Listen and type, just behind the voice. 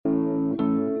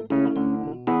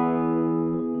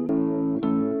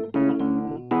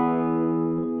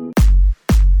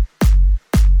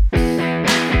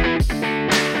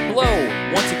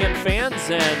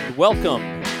and welcome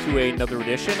to another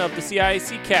edition of the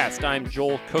CIAC Cast. I'm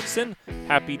Joel Cookson.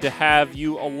 Happy to have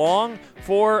you along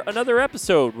for another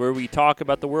episode where we talk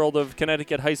about the world of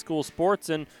Connecticut high school sports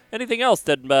and anything else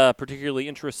that particularly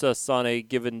interests us on a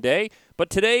given day. But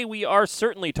today we are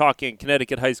certainly talking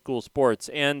Connecticut high school sports,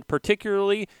 and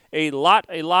particularly a lot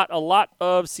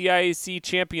of CIAC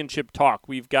championship talk.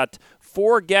 We've got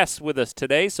 4 guests with us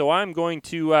today, so I'm going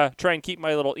to try and keep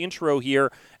my little intro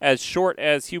here as short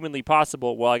as humanly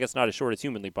possible. Well, I guess not as short as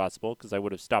humanly possible, because I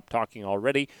would have stopped talking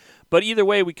already. But either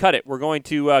way, we cut it. We're going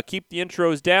to keep the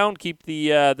intros down, keep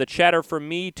the chatter from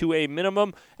me to a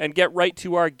minimum, and get right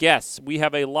to our guests. We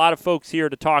have a lot of folks here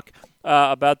to talk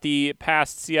about the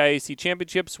past CIAC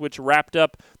championships, which wrapped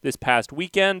up this past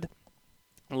weekend.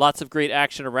 Lots of great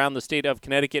action around the state of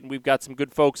Connecticut, and we've got some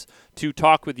good folks to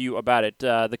talk with you about it.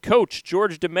 The coach,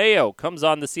 George DeMayo, comes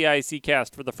on the CIAC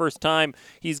Cast for the first time.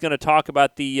 He's going to talk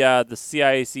about the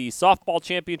CIAC softball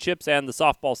championships and the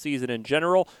softball season in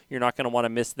general. You're not going to want to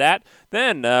miss that.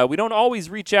 Then we don't always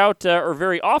reach out, or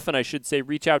very often, I should say,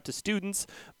 reach out to students.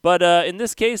 But in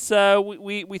this case,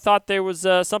 we thought there was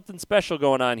something special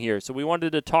going on here. So we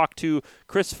wanted to talk to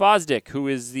Chris Fosdick, who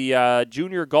is the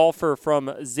junior golfer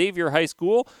from Xavier High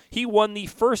School. He won the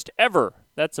first ever.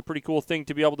 That's a pretty cool thing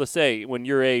to be able to say when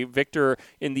you're a victor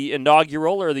in the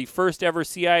inaugural or the first ever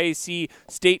CIAC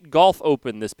State Golf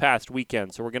Open this past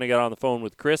weekend. So we're going to get on the phone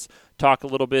with Chris, talk a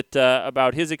little bit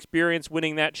about his experience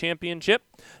winning that championship.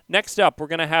 Next up, we're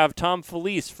going to have Tom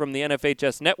Felice from the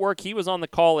NFHS Network. He was on the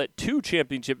call at 2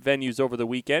 championship venues over the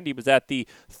weekend. He was at the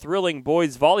thrilling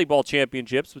boys volleyball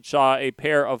championships, which saw a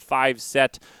pair of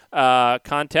 5-set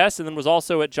contests, and then was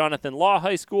also at Jonathan Law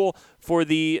High School for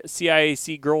the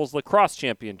CIAC girls lacrosse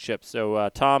championship. So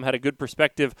Tom had a good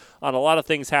perspective on a lot of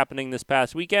things happening this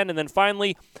past weekend. And then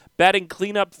finally, batting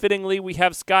cleanup fittingly, we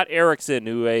have Scott Erickson,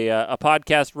 who a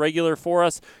podcast regular for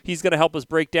us. He's going to help us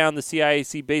break down the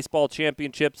CIAC baseball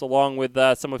championships along with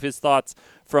some of his thoughts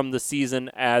from the season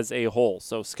as a whole.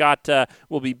 So Scott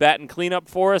will be batting cleanup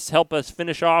for us, help us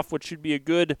finish off what should be a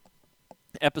good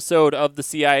episode of the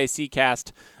CIAC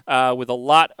Cast with a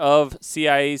lot of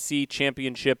CIAC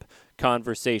championship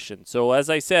conversation. So as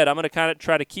I said, I'm going to kind of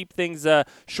try to keep things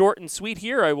short and sweet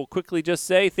here. I will quickly just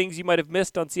say things you might have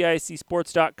missed on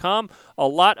CIACsports.com. A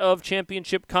lot of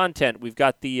championship content. We've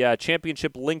got the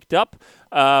championship linked up,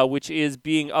 which is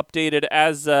being updated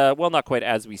as, well, not quite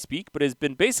as we speak, but has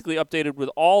been basically updated with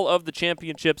all of the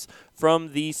championships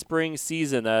from the spring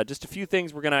season. Just a few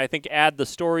things we're going to, I think, add the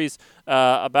stories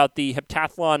about the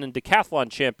heptathlon and decathlon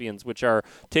champions, which are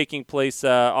taking place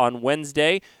on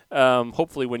Wednesday.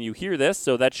 Hopefully when you hear this,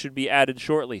 so that should be added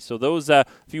shortly. So those, if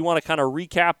you want to kind of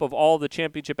recap of all the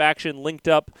championship action, linked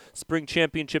up Spring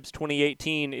Championships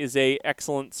 2018 is a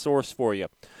excellent source for you.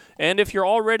 And if you're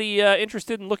already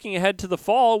interested in looking ahead to the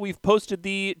fall, we've posted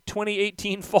the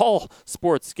 2018 fall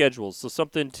sports schedules. So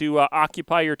something to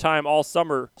occupy your time all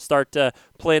summer. Start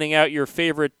planning out your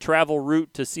favorite travel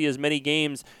route to see as many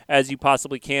games as you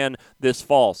possibly can this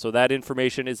fall. So that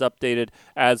information is updated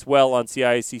as well on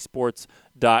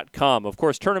CIACsports.com. Of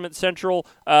course, Tournament Central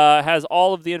has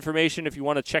all of the information if you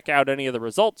want to check out any of the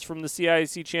results from the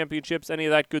CIAC championships, any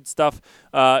of that good stuff.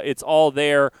 It's all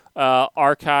there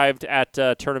archived at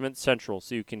Tournament Central,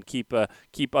 so you can keep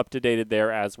up to date there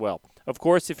as well. Of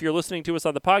course, if you're listening to us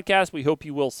on the podcast, we hope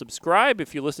you will subscribe.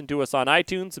 If you listen to us on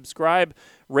iTunes, subscribe,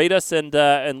 rate us, and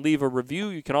leave a review.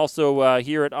 You can also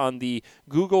hear it on the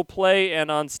Google Play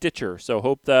and on Stitcher. So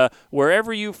hope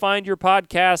wherever you find your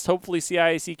podcast, hopefully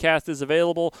CIAC Cast is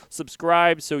available.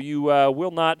 Subscribe so you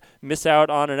will not miss out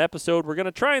on an episode. We're going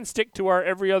to try and stick to our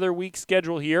every other week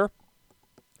schedule here.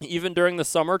 Even during the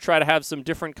summer, try to have some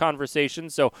different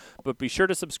conversations. But be sure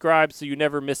to subscribe so you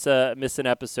never miss an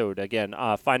episode. Again,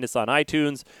 find us on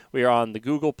iTunes. We are on the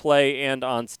Google Play and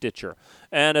on Stitcher.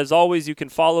 And as always, you can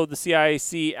follow the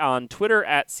CIAC on Twitter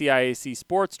at CIAC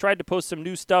Sports. Tried to post some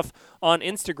new stuff on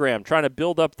Instagram, trying to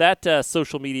build up that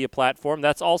social media platform.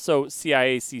 That's also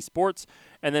CIAC Sports.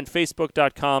 And then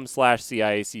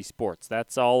Facebook.com/CIAC Sports.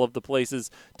 That's all of the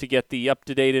places to get the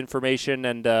up-to-date information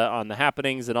and on the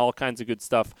happenings and all kinds of good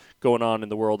stuff going on in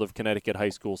the world of Connecticut high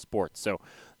school sports. So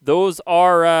those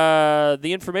are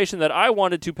the information that I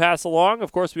wanted to pass along.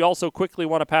 Of course, we also quickly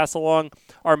want to pass along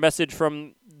our message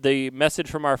from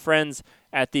our friends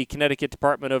at the Connecticut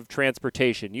Department of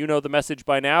Transportation. You know the message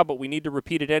by now, but we need to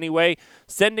repeat it anyway.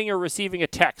 Sending or receiving a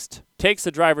text takes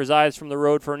the driver's eyes from the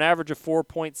road for an average of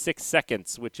 4.6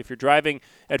 seconds, which if you're driving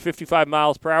at 55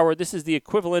 miles per hour, this is the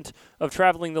equivalent of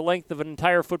traveling the length of an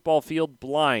entire football field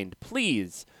blind.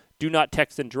 Please do not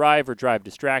text and drive or drive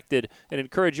distracted, and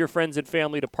encourage your friends and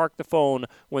family to park the phone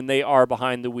when they are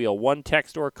behind the wheel. One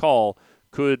text or call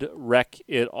could wreck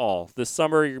it all. This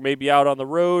summer, you're maybe out on the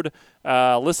road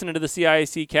listening to the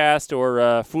CIAC cast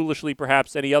or foolishly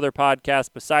perhaps any other podcast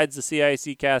besides the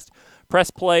CIAC cast. Press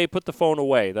play, put the phone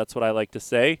away. That's what I like to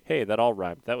say. Hey, that all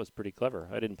rhymed. That was pretty clever.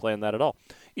 I didn't plan that at all.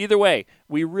 Either way,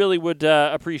 we really would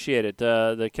appreciate it.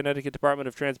 The Connecticut Department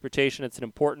of Transportation, it's an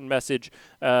important message.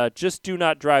 Just do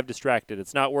not drive distracted.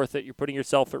 It's not worth it. You're putting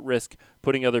yourself at risk,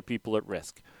 putting other people at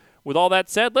risk. With all that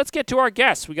said, let's get to our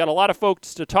guests. We got a lot of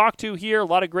folks to talk to here, a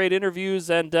lot of great interviews,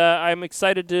 and I'm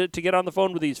excited to get on the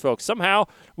phone with these folks. Somehow,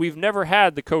 we've never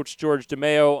had the coach George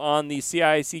DeMaio on the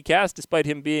CIAC cast, despite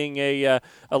him being a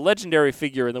legendary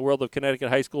figure in the world of Connecticut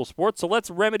high school sports. So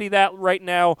let's remedy that right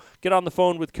now, get on the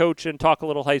phone with Coach, and talk a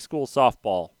little high school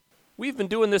softball. We've been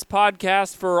doing this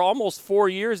podcast for almost 4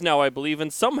 years now, I believe,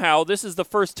 and somehow this is the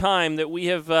first time that we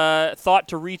have thought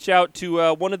to reach out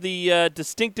to one of the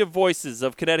distinctive voices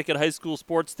of Connecticut high school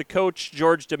sports, the coach,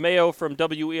 George DeMaio from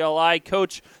WELI.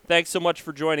 Coach, thanks so much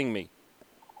for joining me.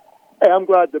 Hey, I'm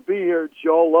glad to be here,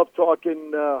 Joe. Love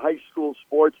talking high school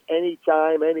sports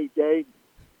anytime, any day.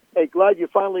 Hey, glad you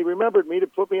finally remembered me to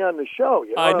put me on the show.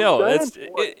 You know I know. It's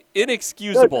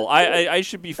inexcusable. I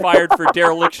should be fired for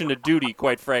dereliction of duty,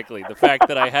 quite frankly, the fact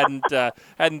that I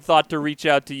hadn't thought to reach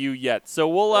out to you yet. So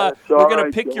we're going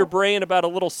to pick your brain about a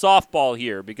little softball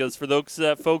here, because for those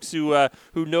folks who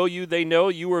know you, they know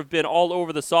you have been all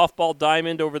over the softball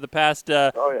diamond over the past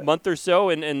month or so,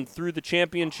 and through the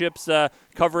championships,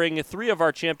 covering 3 of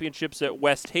our championships at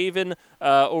West Haven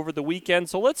over the weekend.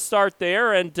 So let's start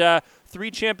there, and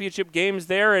 3 championship games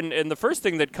there, and the first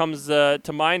thing that comes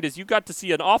to mind is you got to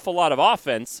see an awful lot of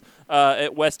offense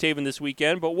at West Haven this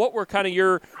weekend, but what were kind of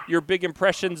your big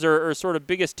impressions or sort of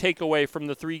biggest takeaway from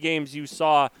the 3 games you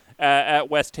saw at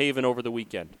West Haven over the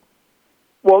weekend?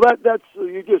 Well, that's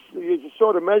you just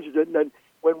sort of measured it, and then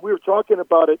when we were talking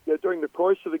about it during the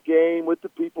course of the game with the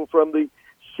people from the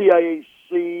CIAC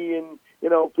and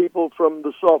people from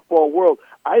the softball world,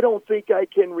 I don't think I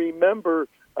can remember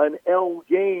an L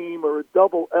game or a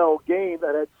double L game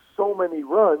that had so many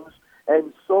runs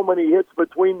and so many hits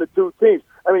between the 2 teams.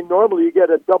 I mean, normally you get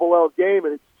a double L game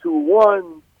and it's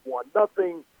 2-1,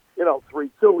 1-0,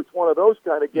 3-2. It's one of those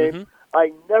kind of games. Mm-hmm.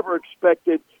 I never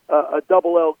expected a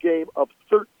double L game of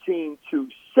 13-7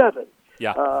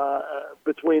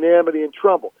 between Amity and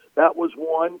Trumbull. That was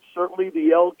one. Certainly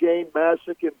the L game,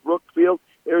 Massac and Brookfield.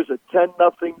 There's a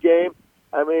 10-0 game.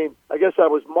 I mean, I guess I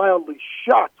was mildly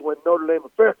shocked when Notre Dame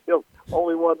and Fairfield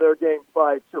only won their game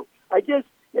 5-2. I guess,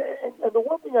 and the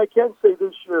one thing I can say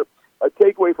this year, a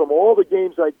takeaway from all the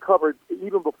games I covered,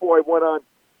 even before I went on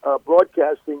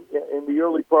broadcasting in the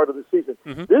early part of the season,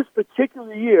 this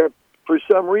particular year, for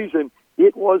some reason,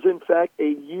 it was in fact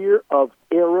a year of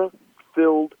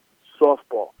era-filled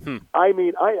softball. I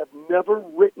mean, I have never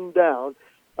written down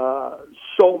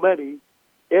so many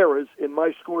eras in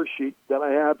my score sheet than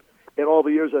I have in all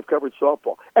the years I've covered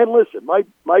softball. And listen, I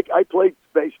played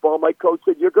baseball. My coach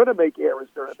said, you're going to make errors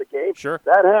during the game. Sure.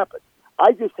 That happened.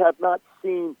 I just have not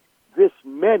seen this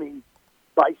many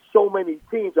by so many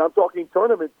teams. I'm talking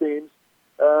tournament teams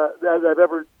that I've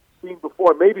ever seen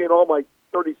before, maybe in all my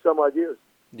 30-some-odd years.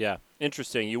 Yeah,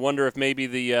 interesting. You wonder if maybe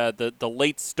the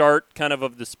late start kind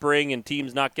of the spring and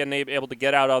teams not getting able to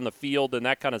get out on the field and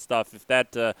that kind of stuff, if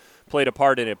that played a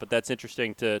part in it. But that's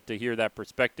interesting to hear that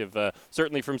perspective,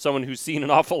 certainly from someone who's seen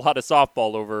an awful lot of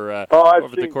softball over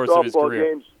the course of his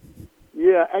career. Games.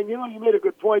 Yeah, and you made a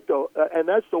good point, though, and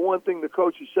that's the one thing the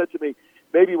coaches said to me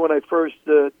maybe when I first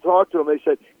talked to them. They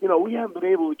said, we haven't been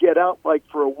able to get out like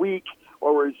for a week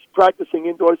or we're practicing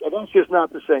indoors, and that's just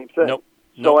not the same thing. Nope.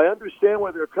 So I understand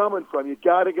where they're coming from. You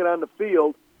got to get on the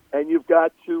field, and you've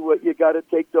got to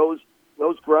take those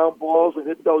ground balls and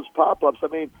hit those pop-ups. I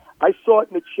mean, I saw it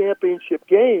in the championship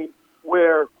game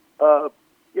where a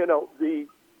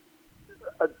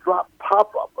drop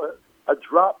pop-up, a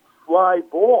drop fly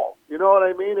ball. You know what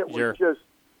I mean? It was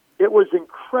it was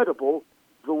incredible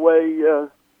the way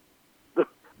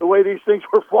the way these things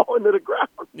were falling to the ground.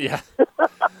 Yeah.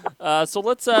 So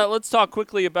let's talk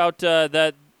quickly about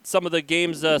that. Some of the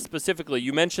games specifically.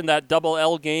 You mentioned that double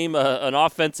L game, an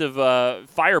offensive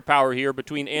firepower here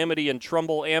between Amity and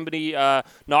Trumbull. Amity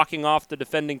knocking off the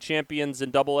defending champions in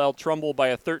double L Trumbull by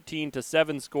a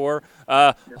 13-7 score.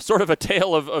 Sort of a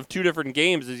tale of 2 different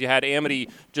games, as you had Amity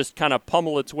just kind of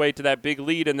pummel its way to that big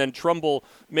lead, and then Trumbull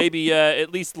maybe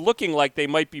at least looking like they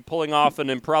might be pulling off an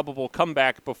improbable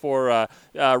comeback before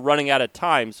running out of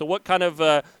time. So what kind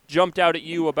of jumped out at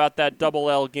you about that double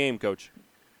L game, Coach?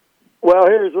 Well,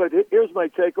 here's my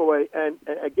takeaway, and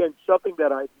again, something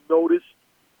that I've noticed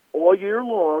all year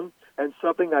long and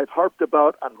something I've harped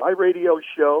about on my radio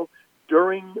show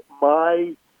during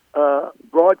my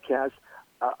broadcast.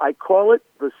 I call it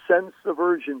the sense of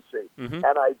urgency. Mm-hmm. And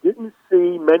I didn't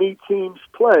see many teams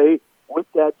play with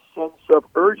that sense of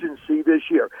urgency this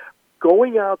year.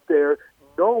 Going out there,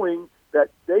 knowing that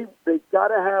they got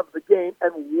to have the game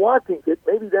and wanting it,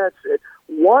 maybe that's it,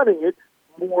 wanting it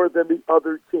more than the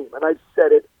other team. And I've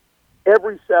said it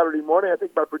every Saturday morning. I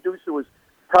think my producer was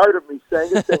tired of me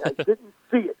saying it, saying I didn't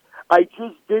see it. I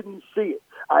just didn't see it.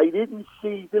 I didn't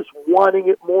see this wanting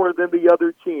it more than the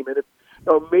other team. And if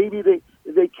maybe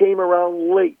they came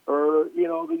around late, or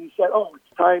they said, "Oh,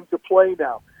 it's time to play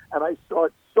now." And I saw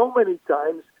it so many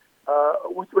times,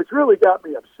 which really got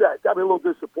me upset, got me a little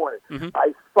disappointed. Mm-hmm.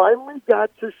 I finally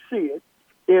got to see it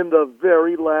in the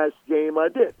very last game I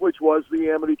did, which was the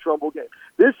Amity-Trumbull game.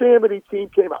 This Amity team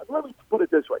came out. Let me put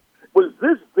it this way. Was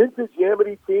this vintage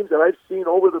Amity teams that I've seen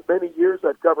over the many years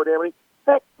I've covered Amity?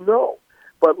 Heck, no.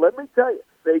 But let me tell you,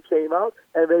 they came out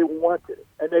and they wanted it,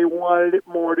 and they wanted it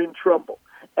more than Trumbull.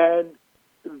 And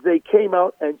they came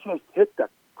out and just hit the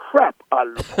crap out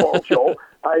of the ball, Joel.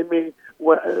 I mean,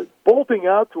 bolting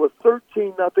out to a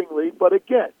 13-0 lead, but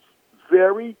again,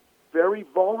 very, very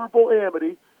vulnerable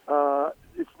Amity.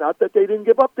 It's not that they didn't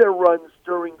give up their runs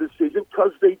during the season,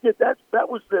 because they did. That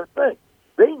was their thing.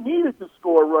 They needed to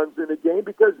score runs in the game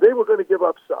because they were going to give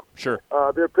up some. Sure.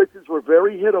 Their pitches were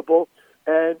very hittable,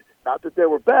 and not that they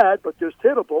were bad, but just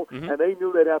hittable, mm-hmm. and they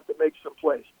knew they'd have to make some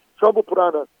plays. Trumbull put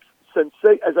on a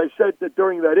as I said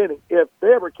during that inning, if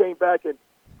they ever came back and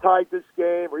tied this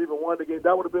game or even won the game,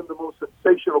 that would have been the most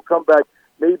sensational comeback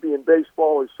maybe in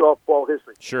baseball or softball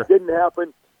history. Sure. Didn't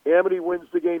happen. Amity wins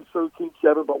the game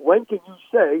 13-7, but when can you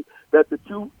say that the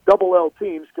two double-L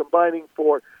teams combining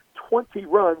for 20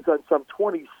 runs on some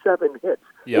 27 hits?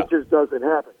 Yeah. It just doesn't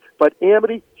happen. But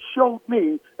Amity showed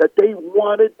me that they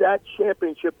wanted that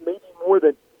championship maybe more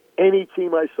than any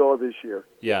team I saw this year.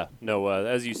 Yeah, no,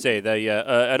 as you say,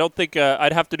 I don't think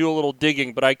I'd have to do a little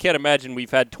digging, but I can't imagine we've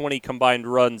had 20 combined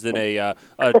runs in a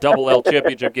double-L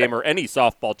championship game, or any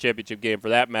softball championship game for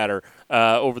that matter,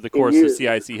 over the course of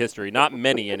CIC history. Not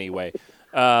many, anyway.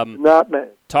 Not many.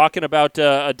 Talking about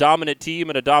a dominant team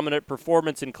and a dominant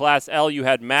performance in Class L, you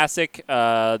had Massac,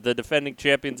 the defending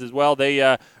champions as well.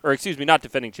 Not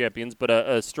defending champions, but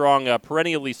a strong,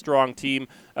 perennially strong team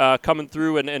coming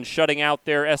through and shutting out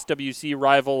their SWC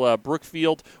rival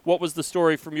Brookfield. What was the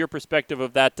story from your perspective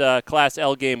of that Class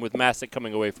L game with Massac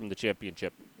coming away from the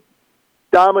championship?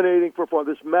 Dominating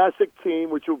performance. This Massac team,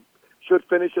 which should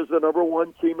finish as the number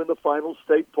one team in the final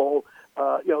state poll,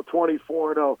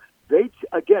 24-0.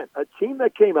 Again, a team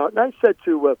that came out, and I said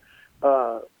to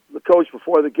the coach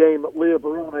before the game, Leah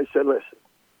Barone, I said, listen,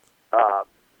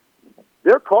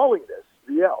 they're calling this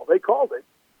the L. They called it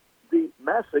the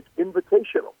Massac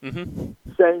Invitational, mm-hmm.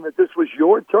 saying that this was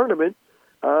your tournament.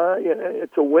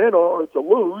 It's a win or it's a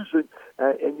lose,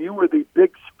 and you were the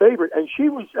big favorite. And she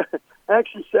was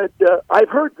actually said, I've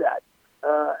heard that,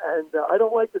 and I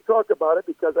don't like to talk about it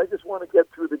because I just want to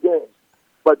get through the games.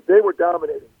 But they were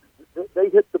dominating. They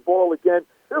hit the ball again.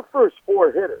 Their first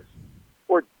four hitters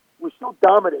were so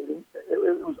dominating.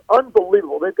 It was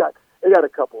unbelievable. They got a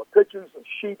couple of pitchers, and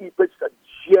Sheedy pitched a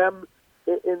gem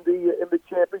in the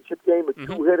championship game, a mm-hmm.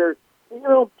 two-hitter.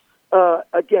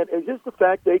 Again, it's just the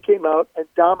fact they came out and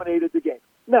dominated the game.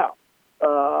 Now,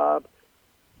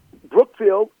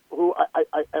 Brookfield, who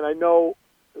I know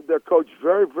their coach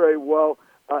very, very well,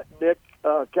 Nick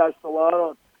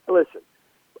Castellano. Listen,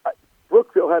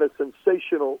 Brookfield had a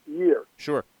sensational year.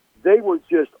 Sure. They were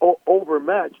just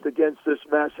overmatched against this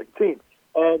Massac team.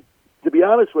 And to be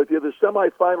honest with you, the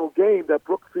semifinal game that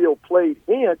Brookfield played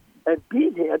Hand and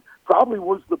beat Hand probably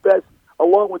was the best,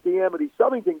 along with the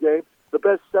Amity-Southington game, the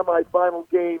best semifinal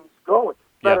games going.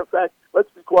 Matter of fact, let's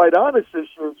be quite honest this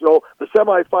year, Joe, the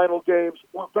semifinal games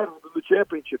were better than the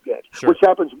championship games, sure. which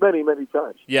happens many, many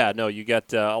times. Yeah, no, you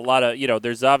got a lot of,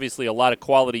 there's obviously a lot of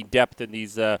quality depth in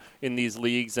these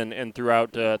leagues and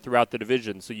throughout the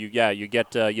division. So you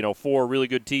get four really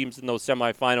good teams in those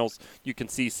semifinals. You can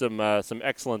see some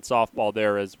excellent softball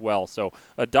there as well. So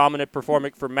a dominant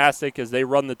performance for Massac as they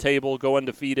run the table, go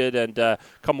undefeated, and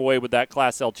come away with that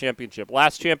Class L championship.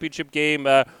 Last championship game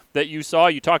that you saw,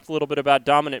 you talked a little bit about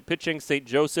dominant pitching. St.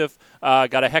 Joseph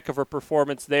got a heck of a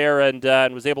performance there and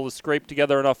was able to scrape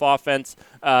together enough offense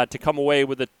to come away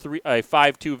with a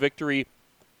 5-2 victory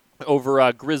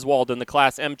over Griswold in the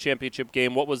Class M championship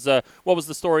game. What was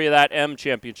the story of that M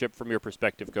championship from your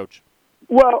perspective, Coach?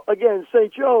 Well, again,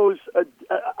 St. Joe's,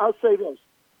 I'll say this.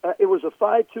 It was a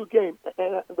 5-2 game.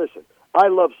 And listen, I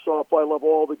love softball. I love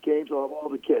all the games. I love all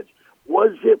the kids.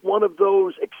 Was it one of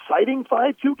those exciting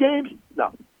 5-2 games? No,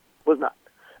 it was not.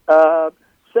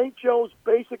 St. Joe's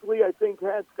basically, I think,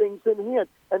 had things in hand.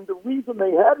 And the reason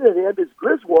they had it in hand is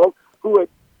Griswold who had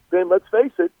been, let's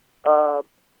face it,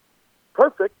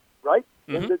 perfect, right,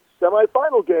 in the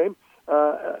semifinal game,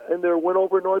 in their win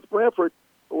over North Branford,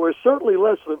 were certainly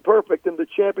less than perfect in the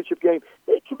championship game.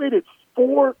 They committed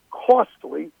four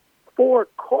costly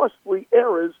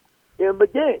errors in the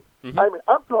game. I mean,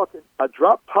 I'm talking a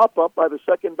drop pop-up by the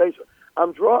second baseman.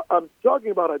 I'm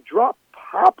talking about a drop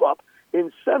pop-up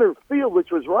in center field,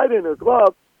 which was right in her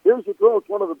glove. Here's a girl,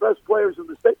 one of the best players in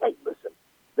the state. Hey, listen,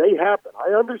 they happen.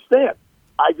 I understand.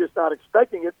 I'm just not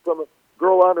expecting it from a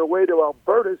girl on her way to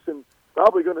Albertus and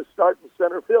probably going to start in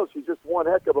center field. She's just one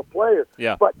heck of a player.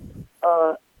 Yeah. But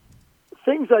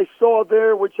things I saw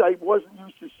there, which I wasn't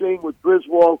used to seeing with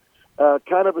Griswold,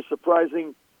 kind of a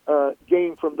surprising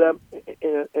game from them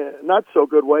in a not so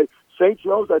good way. St.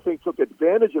 Joe's, I think, took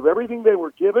advantage of everything they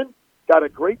were given, got a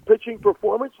great pitching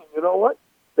performance, and you know what?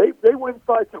 They win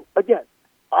 5-2. Again,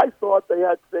 I thought they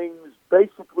had things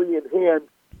basically in hand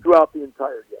throughout the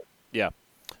entire game. Yeah.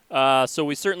 So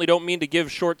we certainly don't mean to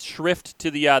give short shrift to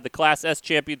the Class S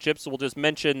championships. So we'll just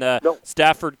mention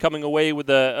Stafford coming away with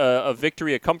a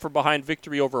victory, a come-from-behind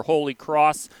victory over Holy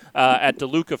Cross at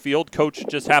DeLuca Field. Coach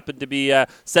just happened to be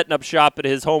setting up shop at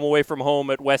his home away from home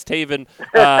at West Haven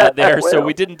there. Well. So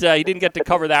he didn't get to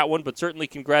cover that one, but certainly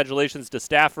congratulations to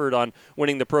Stafford on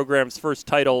winning the program's first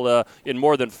title in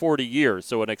more than 40 years.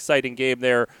 So an exciting game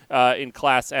there in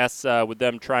Class S with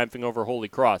them triumphing over Holy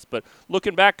Cross. But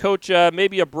looking back, Coach,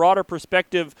 maybe a broader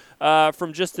perspective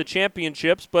from just the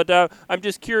championships, but I'm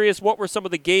just curious, what were some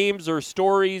of the games or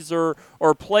stories or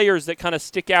players that kind of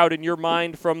stick out in your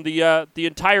mind from the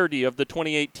entirety of the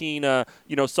 2018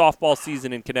 softball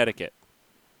season in Connecticut?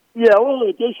 Yeah, well, in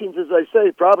addition, as I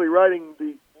say, probably writing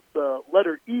the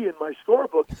letter E in my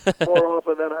scorebook more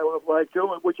often than I would have liked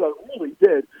to, which I really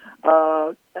did.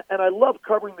 And I love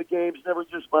covering the games, never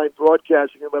just mind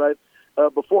broadcasting them, but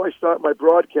before I start my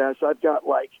broadcast, I've got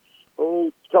a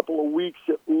couple of weeks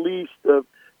at least of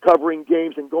covering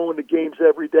games and going to games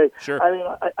every day. Sure. I mean,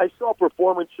 I saw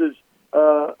performances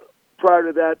prior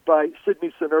to that by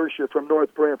Sydney Sinersha from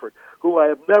North Branford, who I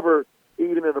have never,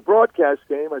 even in a broadcast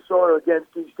game, I saw her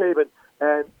against East Haven,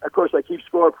 and, of course, I keep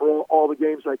score for all the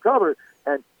games I cover,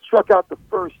 and struck out the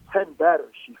first 10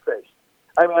 batters she faced.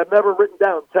 I mean, I've never written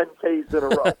down 10 Ks in a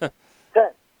row. 10.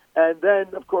 And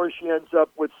then, of course, she ends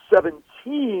up with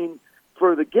 17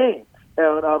 for the game.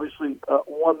 And obviously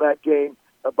won that game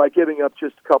by giving up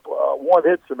just a couple, one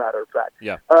hit, as a matter of fact.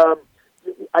 Yeah.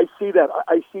 I see that.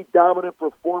 I see dominant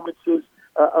performances.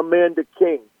 Amanda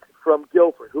King from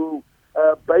Guilford, who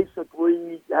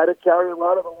basically had to carry a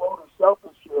lot of the load herself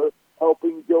this year,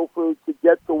 helping Guilford to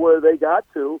get to where they got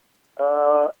to.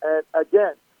 And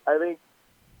again, I think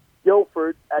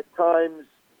Guilford at times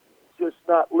just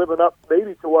not living up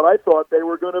maybe to what I thought they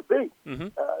were going to be.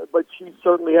 But she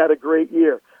certainly had a great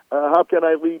year. How can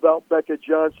I leave out Becca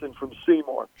Johnson from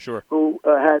Seymour? Sure. Who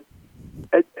had,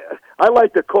 I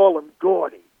like to call him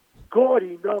gaudy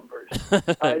numbers.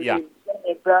 I mean,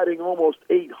 batting almost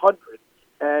 800.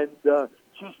 And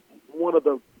she's one of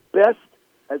the best,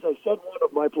 as I said in one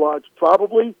of my blogs,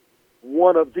 probably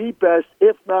one of the best,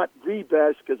 if not the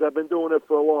best, because I've been doing it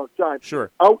for a long time.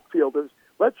 Sure. Outfielders,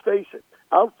 let's face it,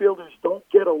 outfielders don't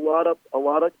get a lot of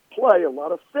play, a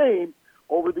lot of fame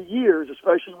over the years,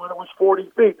 especially when it was 40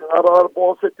 feet. Not a lot of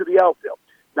balls hit to the outfield.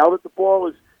 Now that the ball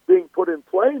is being put in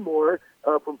play more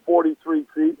from 43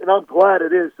 feet, and I'm glad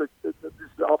it is. This is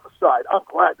off the side. I'm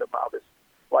glad about this,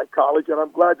 like college, and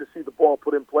I'm glad to see the ball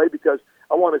put in play because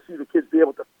I want to see the kids be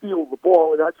able to feel the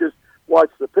ball and not just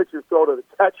watch the pitcher throw to the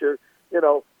catcher,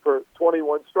 for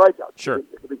 21 strikeouts. Sure.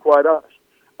 To be quite honest.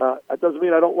 That doesn't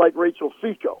mean I don't like Rachel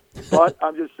Fico, but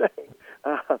I'm just saying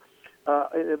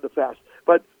in the fast.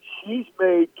 But she's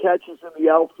made catches in the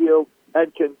outfield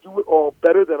and can do it all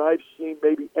better than I've seen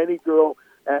maybe any girl.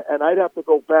 And I'd have to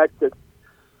go back to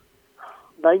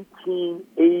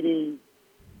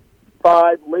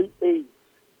 1985, late 80s,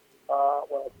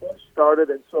 when I first started.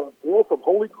 And so a girl from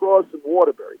Holy Cross in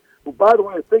Waterbury, who, by the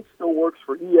way, I think still works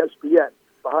for ESPN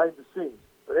behind the scenes.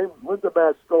 Her name was Linda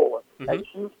Mascola, and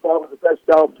she was probably the best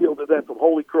outfielder then from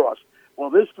Holy Cross. Well,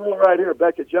 this girl right here,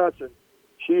 Becca Johnson,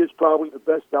 she is probably the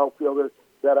best outfielder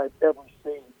that I've ever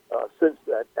seen since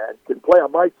then, and can play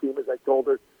on my team, as I told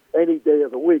her, any day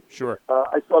of the week. Sure.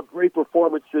 I saw great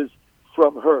performances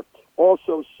from her.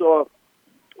 Also saw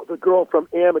the girl from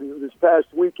Amity this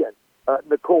past weekend,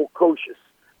 Nicole Kocius,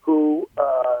 who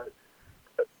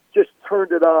just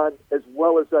turned it on as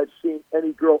well as I've seen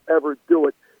any girl ever do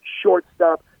it.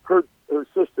 Shortstop, her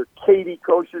sister, Katie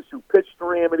Kocius, who pitched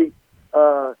for Amity.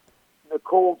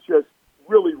 Nicole just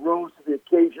really rose to the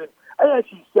occasion. I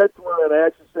actually said to her, and I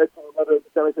actually said to her another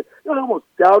time, I said, I almost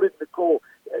doubted Nicole.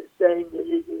 saying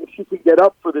if she can get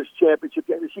up for this championship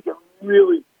game, if she can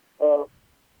really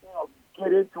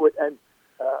get into it. And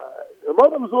her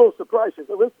mother was a little surprised. She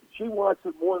said, listen, she wants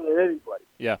it more than anybody.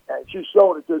 Yeah. And she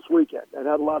showed it this weekend and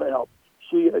had a lot of help.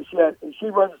 She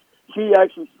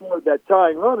actually scored that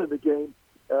tying run in the game,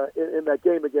 in that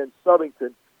game against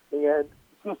Southington, and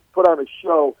just put on a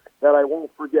show that I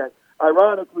won't forget.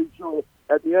 Ironically, Joel,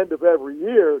 at the end of every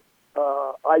year,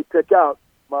 I pick out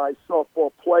my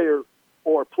softball player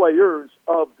or players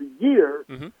of the year,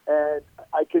 and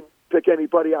I can pick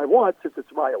anybody I want since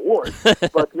it's my award.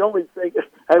 But the only thing,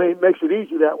 it makes it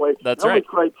easy that way. That's the only right.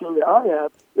 criteria I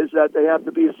have is that they have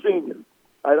to be a senior.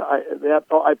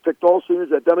 I picked all seniors.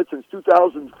 I've done it since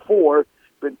 2004.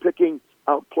 Been picking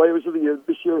out players of the year.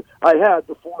 This year, I had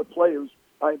the 4 players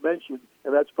I mentioned,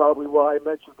 and that's probably why I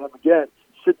mentioned them again.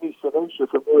 Sydney Senosha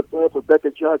from North North,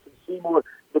 Rebecca Johnson Seymour,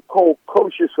 Nicole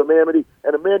Koshes from Amity,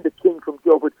 and Amanda King from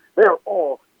Gilbert. They are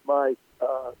all my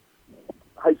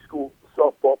high school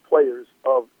softball players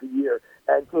of the year,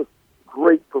 and just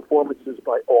great performances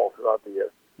by all throughout the year.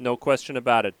 No question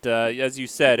about it. As you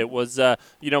said, it was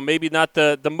maybe not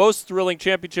the most thrilling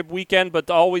championship weekend, but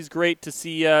always great to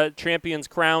see champions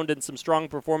crowned and some strong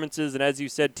performances. And as you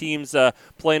said, teams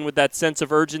playing with that sense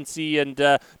of urgency.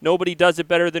 And nobody does it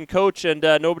better than Coach, and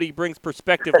nobody brings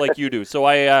perspective like you do. So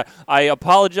I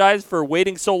apologize for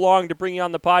waiting so long to bring you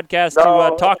on the podcast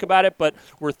to talk about it, but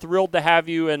we're thrilled to have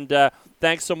you. And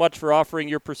thanks so much for offering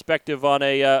your perspective on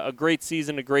a great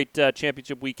season, a great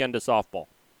championship weekend of softball.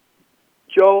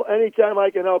 Joe, anytime I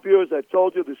can help you, as I've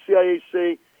told you, the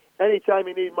CIAC, anytime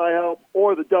you need my help,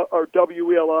 or the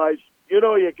WELIs,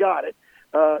 you got it.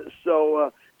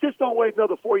 So just don't wait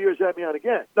another 4 years to have me on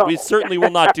again. No. We certainly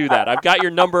will not do that. I've got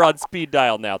your number on speed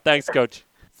dial now. Thanks, Coach.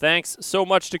 Thanks so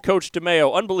much to Coach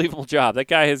DeMeo. Unbelievable job. That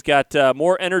guy has got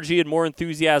more energy and more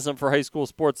enthusiasm for high school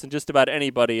sports than just about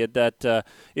anybody. That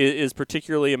is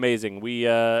particularly amazing.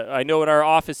 I know in our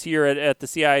office here at the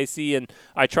CIAC, and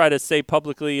I try to say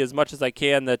publicly as much as I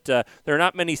can that there are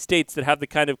not many states that have the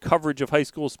kind of coverage of high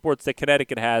school sports that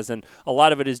Connecticut has, and a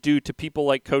lot of it is due to people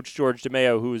like Coach George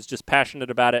DeMeo, who is just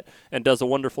passionate about it and does a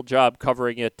wonderful job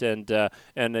covering it. And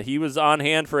he was on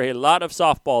hand for a lot of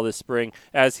softball this spring,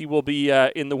 as he will be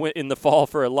in the fall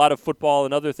for a lot of football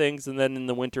and other things, and then in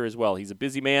the winter as well. He's a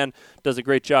busy man, does a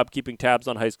great job keeping tabs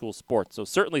on high school sports. So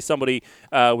certainly somebody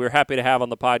we're happy to have on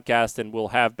the podcast, and we'll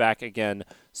have back again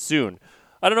soon.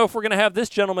 I don't know if we're going to have this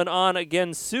gentleman on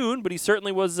again soon, but he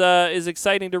certainly is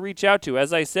exciting to reach out to.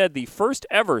 As I said, the first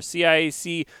ever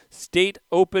CIAC State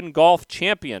Open Golf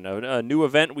Champion, a new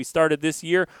event we started this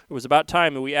year. It was about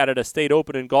time that we added a State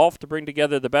Open in golf to bring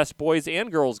together the best boys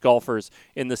and girls golfers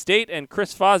in the state, and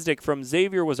Chris Fosdick from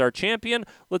Xavier was our champion.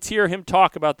 Let's hear him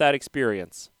talk about that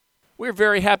experience. We're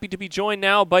very happy to be joined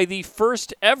now by the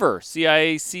first ever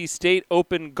CIAC State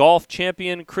Open Golf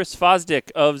Champion, Chris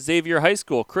Fosdick of Xavier High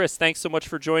School. Chris, thanks so much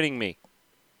for joining me.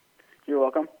 You're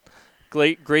welcome.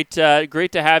 Great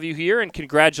to have you here, and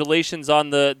congratulations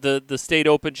on the State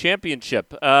Open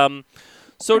Championship.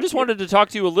 So just wanted to talk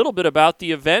to you a little bit about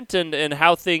the event and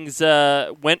how things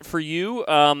went for you.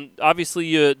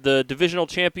 Obviously, the divisional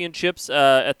championships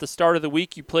at the start of the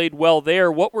week, you played well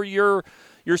there. What were your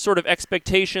sort of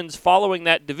expectations following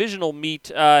that divisional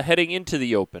meet heading into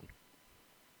the Open?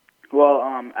 Well,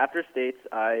 after states,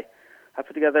 I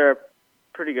put together a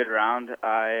pretty good round.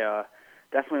 I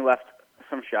definitely left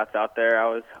some shots out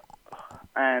there.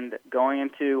 And going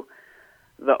into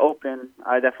the Open,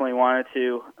 I definitely wanted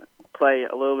to play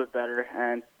a little bit better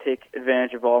and take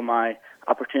advantage of all my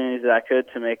opportunities that I could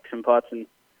to make some putts and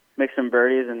make some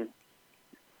birdies, and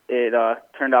it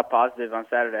turned out positive on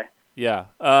Saturday. Yeah.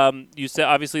 You said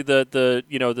obviously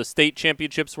the state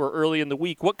championships were early in the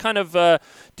week. What kind of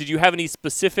did you have any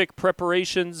specific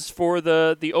preparations for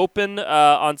the Open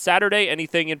on Saturday?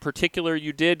 Anything in particular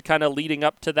you did kind of leading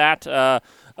up to that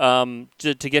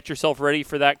to get yourself ready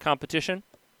for that competition?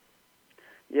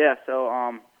 Yeah. So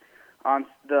on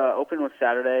the Open was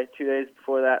Saturday. 2 days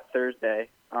before that, Thursday,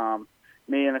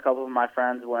 me and a couple of my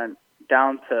friends went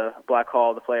down to Black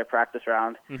Hall to play a practice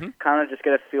round, kind of just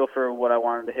get a feel for what I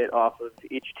wanted to hit off of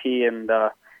each tee and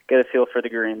get a feel for the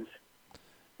greens.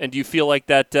 And do you feel like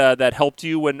that helped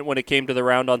you when it came to the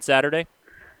round on Saturday?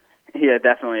 Yeah,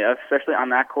 definitely. Especially on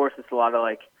that course, it's a lot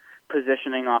of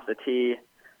positioning off the tee.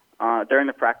 During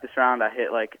the practice round, I hit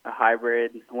a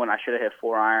hybrid when I should have hit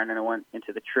 4-iron, and it went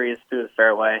into the trees through the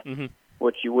fairway,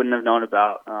 which you wouldn't have known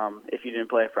about if you didn't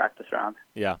play a practice round.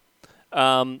 Yeah.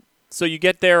 So you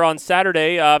get there on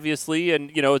Saturday, obviously,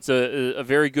 and it's a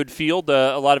very good field.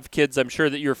 A lot of kids, I'm sure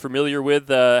that you're familiar with,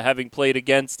 having played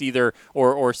against either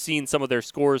or seen some of their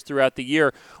scores throughout the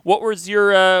year. How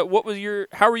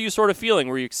were you sort of feeling?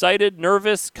 Were you excited,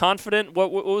 nervous, confident? What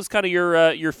was kind of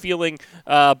your feeling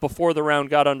before the round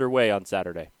got underway on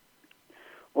Saturday?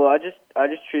 Well, I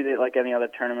just treat it like any other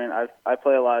tournament. I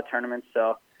play a lot of tournaments,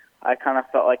 so I kind of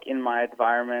felt like in my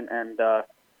environment, and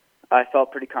I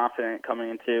felt pretty confident coming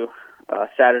into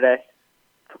Saturday.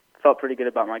 Felt pretty good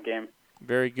about my game.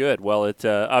 Very good. Well,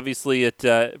 obviously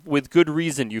with good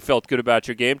reason you felt good about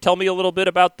your game. Tell me a little bit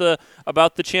about the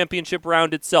championship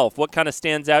round itself. What kind of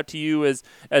stands out to you as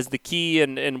the key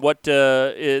and what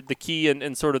the key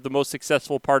and sort of the most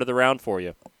successful part of the round for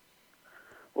you?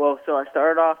 Well, so I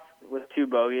started off with 2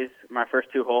 bogeys, my first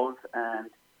 2 holes, and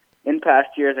in past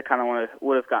years I kind of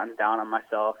would have gotten down on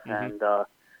myself and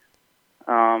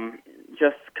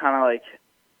just kind of like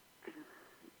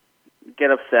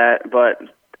get upset. But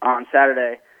on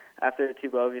Saturday, after the 2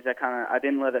 bogeys, I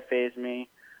didn't let it faze me.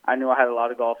 I knew I had a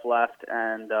lot of golf left,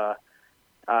 and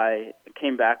I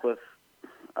came back with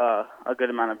a good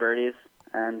amount of birdies,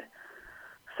 and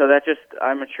so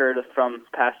I matured from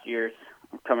past years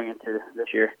coming into this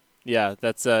year. Yeah,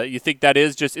 that's you think that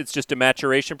it's just a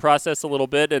maturation process a little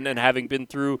bit, and having been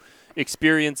through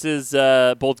experiences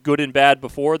both good and bad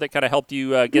before that kind of helped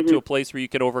you get to a place where you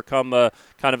can overcome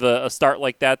kind of a start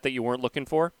like that you weren't looking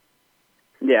for?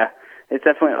 Yeah, it's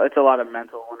a lot of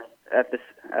mental at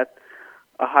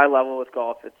a high level with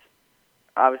golf. It's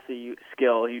obviously you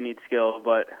need skill,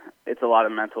 but it's a lot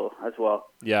of mental as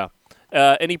well. Yeah.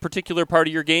 Any particular part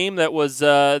of your game that was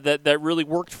that really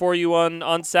worked for you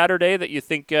on Saturday that you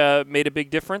think made a big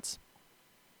difference?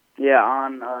 Yeah,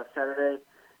 on Saturday,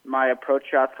 my approach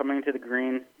shots coming into the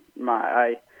green,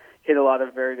 I hit a lot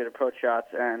of very good approach shots,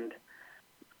 and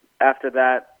after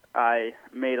that, I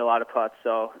made a lot of putts.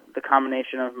 So the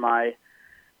combination of my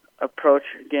approach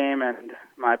game and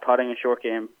my putting and short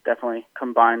game definitely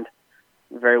combined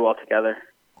very well together.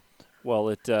 Well,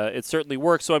 it certainly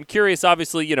works. So I'm curious,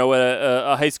 obviously,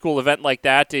 a high school event like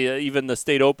that, even the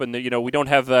State Open, we don't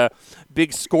have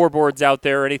big scoreboards out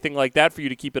there or anything like that for you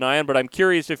to keep an eye on, but I'm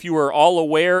curious if you were all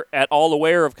aware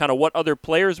of kind of what other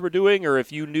players were doing, or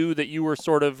if you knew that you were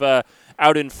sort of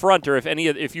out in front, or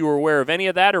if you were aware of any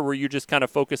of that, or were you just kind of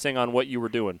focusing on what you were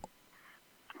doing?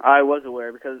 I was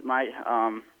aware because my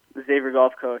Xavier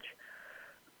golf coach,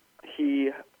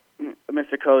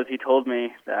 Mr. Coase, he told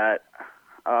me that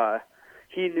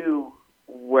he knew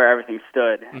where everything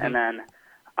stood, and then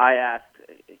I asked,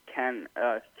 can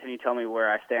you tell me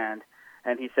where I stand?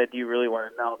 And he said, do you really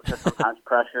want to know? Because sometimes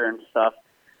pressure and stuff.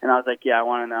 And I was like, yeah, I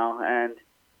want to know. And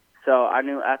so I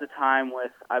knew at the time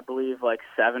with, I believe, like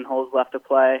 7 holes left to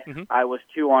play, I was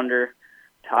 2 under,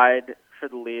 tied for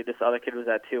the lead. This other kid was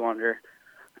at 2 under,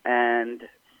 and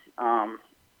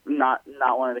not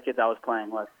one of the kids I was playing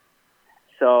with.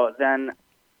 So then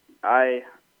I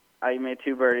made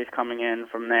 2 birdies coming in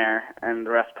from there, and the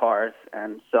rest pars,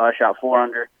 and so I shot 4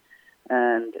 under,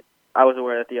 and I was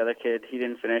aware that the other kid, he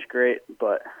didn't finish great,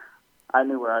 but I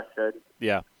knew where I stood.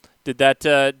 Yeah.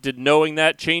 Did knowing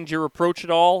that change your approach at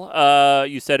all?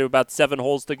 You said about 7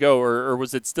 holes to go, or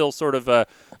was it still sort of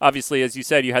obviously, as you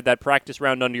said, you had that practice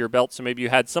round under your belt, so maybe you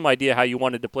had some idea how you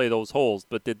wanted to play those holes.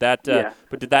 But did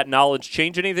that knowledge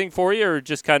change anything for you, or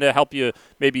just kind of help you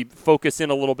maybe focus in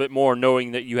a little bit more,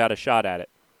 knowing that you had a shot at it?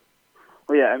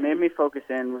 Well, yeah, it made me focus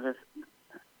in. With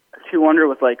 2 under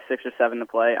with like 6 or 7 to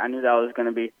play, I knew that was going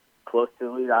to be close to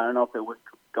the lead. I don't know if it was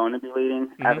going to be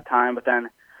leading at the time, but then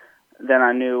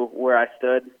I knew where I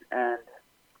stood, and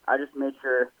I just made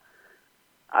sure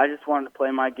I just wanted to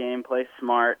play my game, play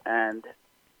smart, and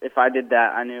if I did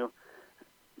that, I knew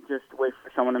just wait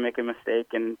for someone to make a mistake,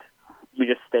 and you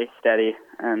just stay steady,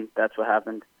 and that's what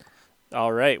happened.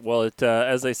 All right. Well, it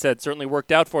as I said, certainly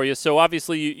worked out for you. So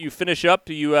obviously you finish up,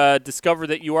 you discover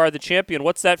that you are the champion.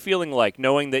 What's that feeling like,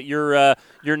 knowing that your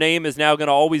name is now going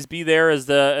to always be there as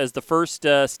the first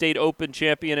State Open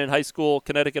champion in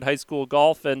Connecticut high school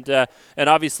golf, and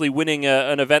obviously winning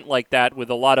an event like that with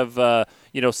a lot of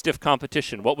stiff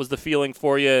competition? What was the feeling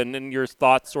for you, and your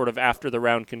thoughts sort of after the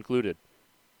round concluded?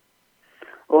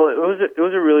 Well, it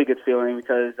was a really good feeling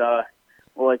because,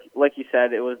 like you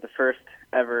said, it was the first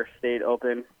ever State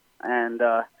Open, and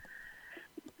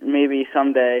maybe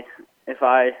someday, if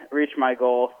I reach my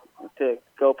goal to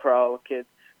go pro, kids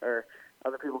or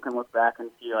other people can look back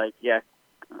and see, like, yeah,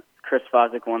 Chris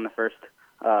Fosdick won the first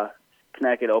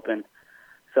Connecticut Open.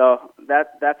 So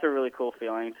that's a really cool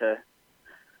feeling to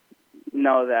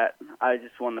know that I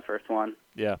just won the first one.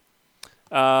 Yeah.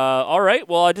 All right.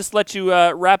 Well, I just let you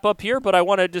wrap up here, but I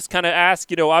want to just kind of ask.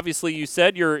 Obviously, you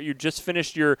said you just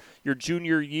finished your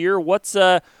junior year. What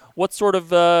sort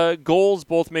of goals,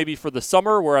 both maybe for the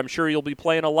summer, where I'm sure you'll be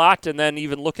playing a lot, and then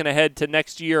even looking ahead to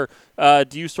next year,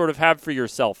 do you sort of have for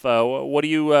yourself? What are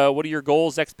your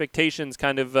goals, expectations,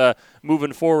 kind of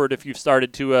moving forward? If you've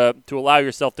started to allow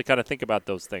yourself to kind of think about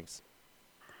those things.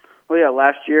 Well, yeah,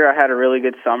 last year I had a really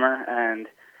good summer and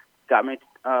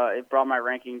it brought my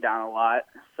ranking down a lot,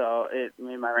 so it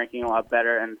made my ranking a lot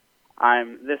better. And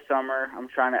this summer I'm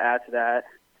trying to add to that.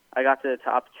 I got to the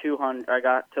top 200. I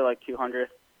got to like 200th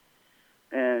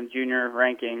in junior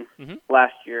ranking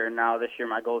last year, and now this year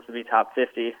my goal is to be top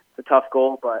 50. It's a tough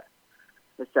goal, but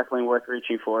it's definitely worth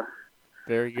reaching for.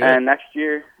 Very good. And next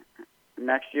year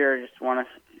I just want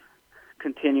to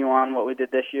continue on what we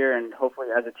did this year, and hopefully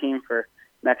as a team for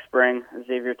next spring, the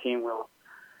Xavier team will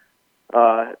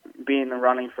be in the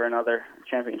running for another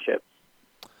championship.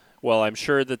 Well, I'm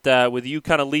sure that with you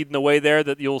kind of leading the way there,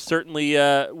 that you'll certainly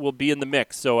will be in the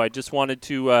mix. So I just wanted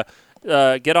to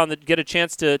get a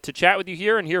chance to chat with you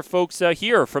here and hear folks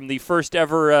hear from the first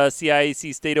ever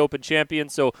CIAC State Open champion.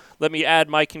 So let me add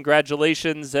my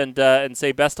congratulations and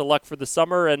say best of luck for the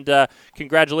summer, and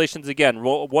congratulations again.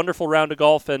 Wonderful round of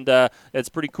golf, and it's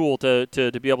pretty cool to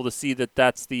be able to see that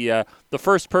that's the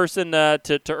first person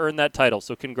to earn that title.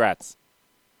 So congrats.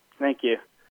 Thank you.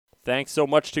 Thanks so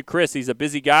much to Chris. He's a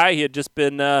busy guy. He had just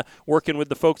been working with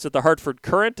the folks at the Hartford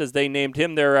Courant as they named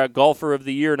him their Golfer of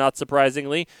the Year, not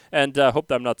surprisingly. And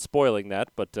hope I'm not spoiling that,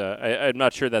 but I'm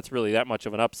not sure that's really that much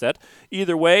of an upset.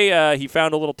 Either way, he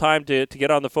found a little time to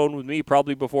get on the phone with me,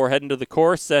 probably before heading to the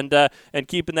course, and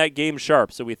keeping that game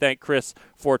sharp. So we thank Chris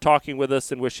for talking with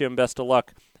us and wish him best of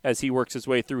luck as he works his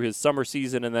way through his summer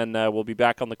season, and then we'll be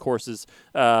back on the courses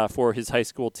for his high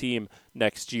school team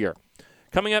next year.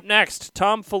 Coming up next,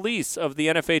 Tom Felice of the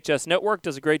NFHS Network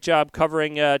does a great job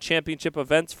covering championship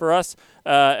events for us.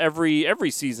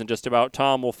 Every season, just about,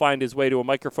 Tom will find his way to a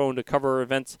microphone to cover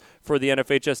events for the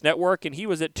NFHS Network, and he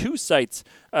was at two sites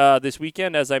this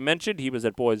weekend. As I mentioned, he was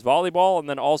at boys volleyball and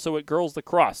then also at girls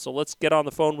lacrosse. So let's get on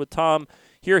the phone with Tom,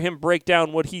 hear him break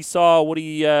down what he saw, what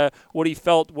he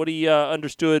felt, what he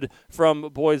understood from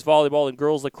boys volleyball and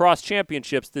girls lacrosse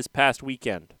championships this past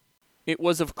weekend. It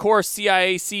was, of course,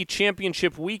 CIAC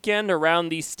Championship weekend around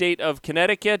the state of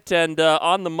Connecticut, and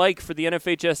on the mic for the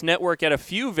NFHS Network at a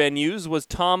few venues was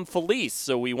Tom Felice.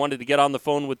 So we wanted to get on the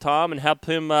phone with Tom and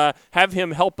have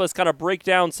him help us kind of break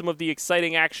down some of the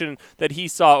exciting action that he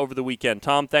saw over the weekend.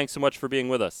 Tom, thanks so much for being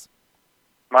with us.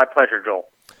 My pleasure, Joel.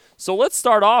 So let's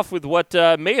start off with what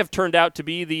may have turned out to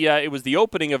be it was the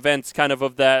opening events kind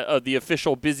of the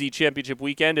official busy championship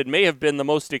weekend. It may have been the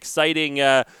most exciting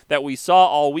that we saw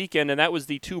all weekend, and that was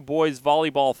the two boys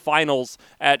volleyball finals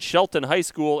at Shelton High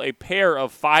School, a pair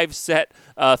of 5-set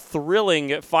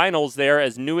thrilling finals there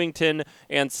as Newington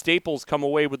and Staples come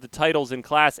away with the titles in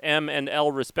Class M and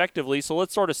L respectively. So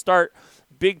let's sort of start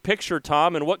big picture,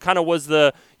 Tom, and what kind of was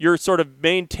your sort of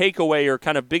main takeaway or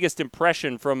kind of biggest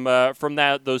impression from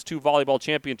those two volleyball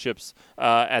championships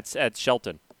at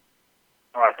Shelton?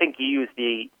 Oh, I think you used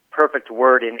the perfect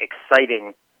word in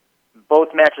exciting. Both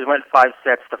matches went 5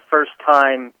 sets. The first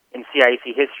time in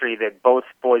CIAC history that both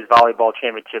boys volleyball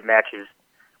championship matches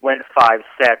went 5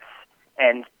 sets,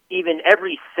 and even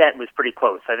every set was pretty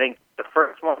close. I think the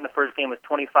first game was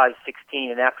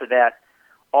 25-16, and after that,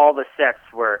 all the sets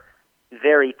were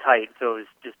very tight, so it was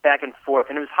just back and forth,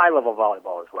 and it was high-level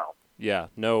volleyball as well. Yeah,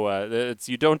 no,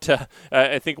 you don't.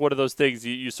 I think one of those things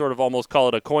you sort of almost call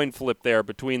it a coin flip there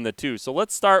between the two. So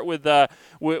let's start with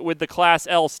the Class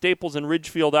L. Staples and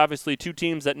Ridgefield, obviously two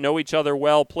teams that know each other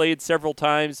well, played several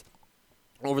times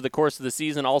over the course of the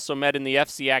season, also met in the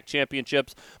FCIAC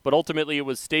championships, but ultimately it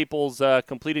was Staples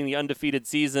completing the undefeated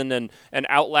season and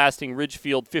outlasting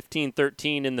Ridgefield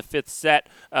 15-13 in the 5th set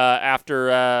after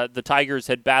the Tigers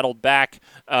had battled back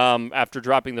after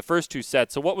dropping the first 2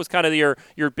 sets. So what was kind of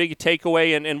your big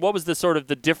takeaway, and what was the sort of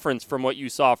the difference from what you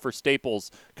saw for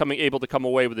Staples able to come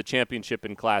away with a championship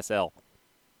in Class L?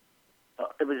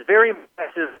 It was very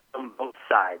impressive on both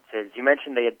sides. As you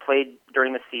mentioned, they had played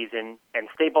during the season, and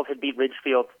Staples had beat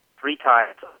Ridgefield 3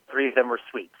 times. 3 of them were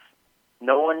sweeps.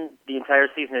 No one the entire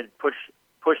season had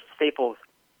pushed Staples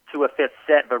to a 5th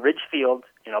set, but Ridgefield,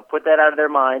 put that out of their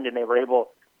mind, and they were able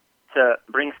to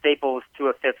bring Staples to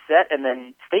a 5th set, and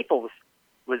then Staples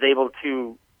was able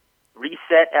to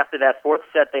reset after that 4th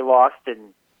set they lost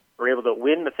and were able to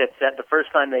win the 5th set, the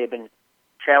first time they had been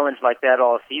challenged like that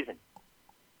all season.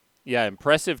 Yeah,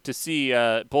 impressive to see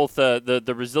both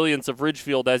the resilience of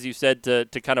Ridgefield, as you said, to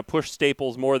kind of push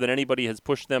Staples more than anybody has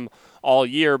pushed them all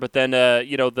year, but then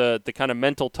the kind of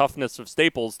mental toughness of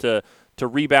Staples to to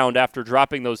rebound after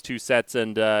dropping those 2 sets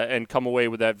and come away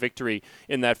with that victory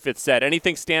in that 5th set.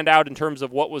 Anything stand out in terms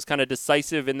of what was kind of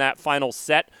decisive in that final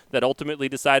set that ultimately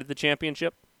decided the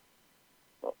championship?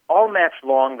 All match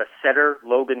long, the setter,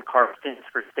 Logan Karstens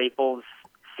for Staples,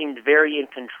 seemed very in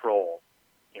control.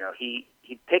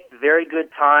 He picked very good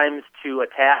times to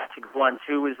attack, to go on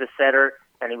 2 as the setter,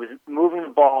 and he was moving the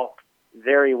ball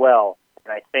very well.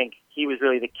 And I think he was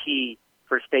really the key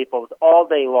for Staples all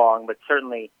day long, but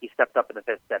certainly he stepped up in the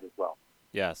 5th set as well.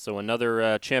 Yeah, so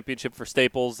another championship for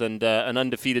Staples and an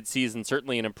undefeated season,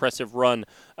 certainly an impressive run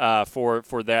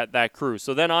for that crew.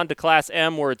 So then on to Class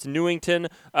M, where it's Newington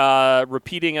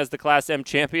repeating as the Class M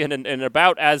champion and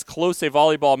about as close a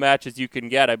volleyball match as you can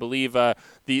get. I believe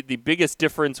the biggest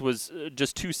difference was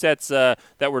just 2 sets that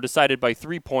were decided by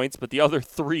 3 points, but the other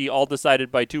 3 all decided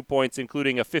by 2 points,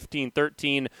 including a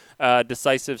 15-13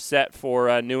 decisive set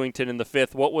for Newington in the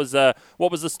 5th. What was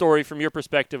the story from your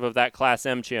perspective of that Class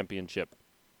M championship?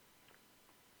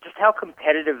 Just how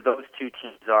competitive those 2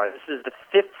 teams are. This is the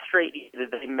 5th straight year that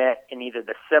they met in either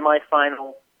the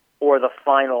semifinal or the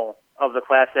final of the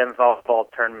Class M volleyball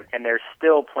tournament, and they're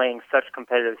still playing such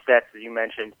competitive sets, as you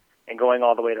mentioned, and going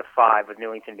all the way to 5, with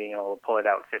Newington being able to pull it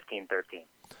out 15-13.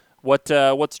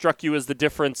 What struck you as the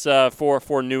difference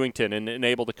for Newington and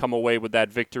able to come away with that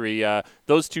victory?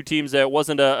 Those 2 teams, it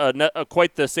wasn't a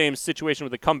quite the same situation with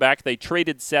the comeback. They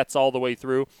traded sets all the way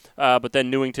through, but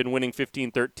then Newington winning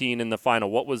 15-13 in the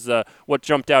final. What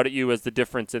jumped out at you as the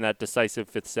difference in that decisive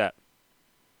 5th set?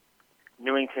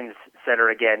 Newington's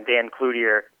setter again, Dan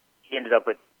Cloutier, he ended up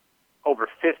with over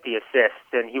 50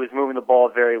 assists, and he was moving the ball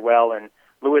very well, and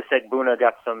Louis Egbuna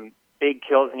got some big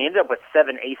kills, and he ended up with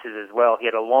 7 aces as well. He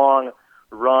had a long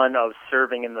run of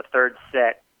serving in the 3rd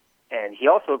set, and he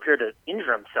also appeared to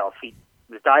injure himself. He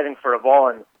was diving for a ball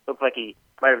and looked like he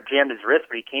might have jammed his wrist,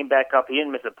 but he came back up. He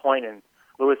didn't miss a point, and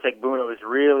Louis Egbuna was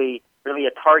really, really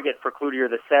a target for Cloutier,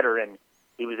 the setter, and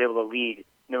he was able to lead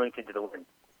Newington to the win.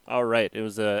 All right. It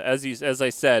was as I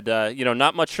said,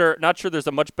 not sure there's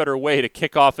a much better way to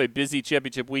kick off a busy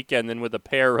championship weekend than with a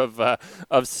pair of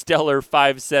stellar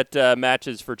 5-set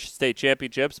matches for state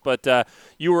championships. But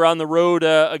you were on the road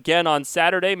again on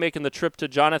Saturday, making the trip to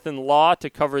Jonathan Law to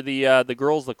cover the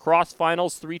girls lacrosse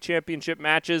finals, 3 championship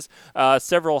matches,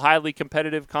 several highly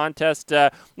competitive contests.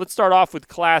 Let's start off with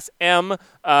Class M,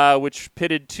 which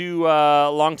pitted 2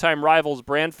 longtime rivals,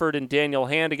 Brantford and Daniel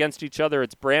Hand, against each other.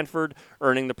 It's Brantford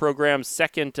earning the program's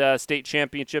second state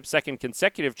championship, second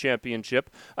consecutive championship.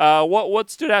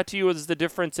 What stood out to you as the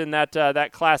difference in that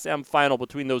Class M final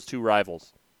between those 2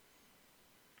 rivals?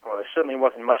 Well, there certainly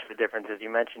wasn't much of a difference. As you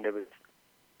mentioned, it was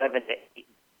 7-8.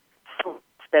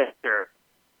 Spencer,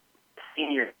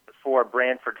 senior for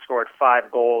Brantford, scored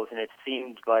 5 goals, and it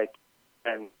seemed like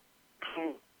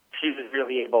she was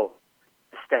really able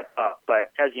to step up.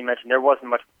 But as you mentioned, there wasn't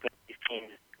much between these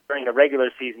teams. During the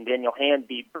regular season, Daniel Hand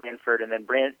beat Brantford, and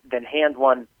then Hand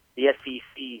won the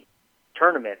SEC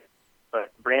tournament.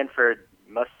 But Brantford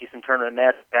must see some tournament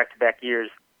matches back-to-back years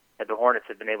that the Hornets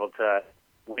have been able to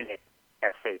win it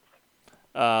at states.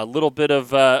 A little bit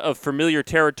of familiar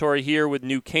territory here with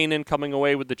New Canaan coming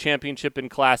away with the championship in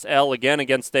Class L, again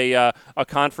against a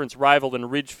conference rival in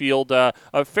Ridgefield. A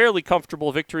fairly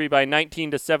comfortable victory by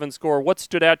 19-7 score. What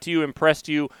stood out to you, impressed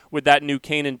you with that New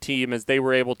Canaan team as they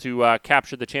were able to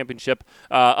capture the championship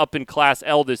up in Class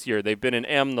L this year? They've been in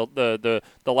M the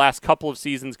last couple of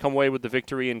seasons, come away with the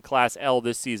victory in Class L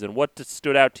this season. What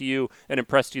stood out to you and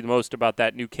impressed you the most about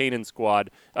that New Canaan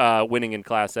squad winning in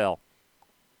Class L?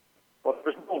 Well,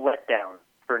 there was no letdown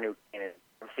for New Canaan.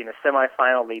 I've seen a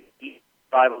semifinal. They beat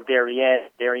rival Darien.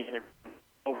 Darien had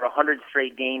over 100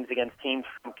 straight games against teams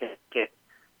from Connecticut.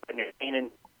 New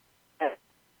Canaan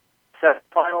had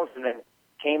finals and then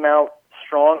came out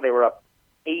strong. They were up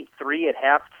 8-3 at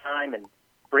halftime, and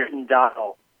Britton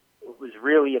Donnell was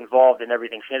really involved in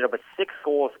everything. She ended up with 6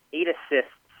 goals, 8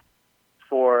 assists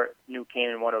for New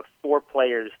Canaan, one of 4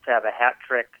 players to have a hat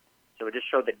trick. So it just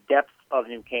showed the depth of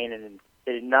New Canaan, and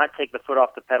they did not take the foot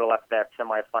off the pedal after that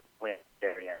semifinal win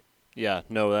there yet. Yeah,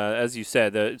 no, as you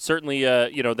said, certainly,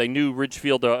 they knew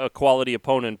Ridgefield a quality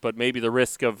opponent, but maybe the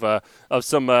risk of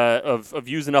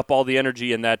using up all the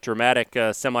energy in that dramatic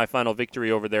semifinal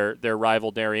victory over their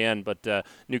rival Darien. But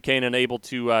New Canaan able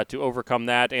to overcome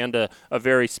that, and a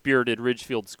very spirited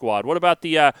Ridgefield squad. What about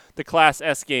the Class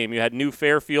S game? You had New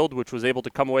Fairfield, which was able to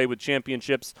come away with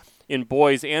championships in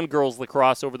boys and girls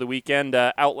lacrosse over the weekend,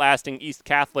 outlasting East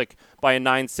Catholic by a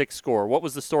 9-6 score. What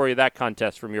was the story of that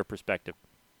contest from your perspective?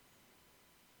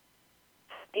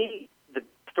 The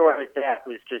story with that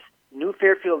was just New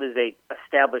Fairfield is a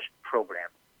established program,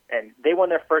 and they won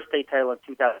their first state title in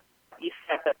 2000. East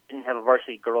Catholic didn't have a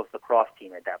varsity girls lacrosse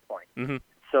team at that point. Mm-hmm.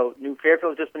 So New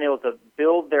Fairfield has just been able to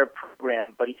build their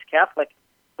program, but East Catholic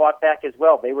fought back as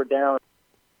well. They were down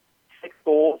 6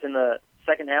 goals in the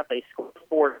second half. They scored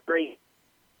 4 straight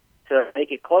to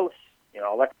make it close.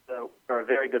 Alexa, a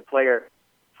very good player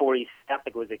for East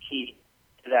Catholic, was a key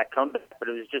to that comeback. But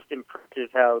it was just impressive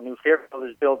how New Fairfield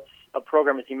has built a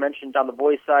program, as you mentioned, on the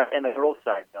boys' side and the girls'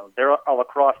 side. They're a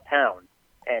lacrosse town,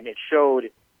 and it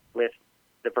showed with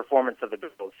the performance of the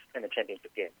girls in the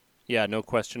championship game. Yeah, no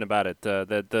question about it.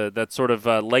 That sort of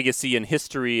legacy and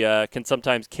history can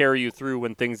sometimes carry you through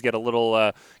when things get a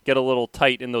little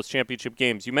tight in those championship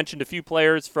games. You mentioned a few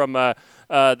players from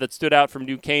that stood out from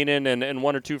New Canaan and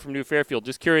 1 or 2 from New Fairfield.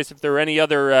 Just curious if there are any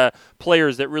other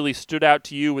players that really stood out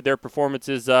to you with their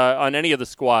performances on any of the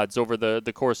squads over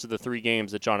the course of the 3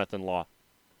 games at Jonathan Law.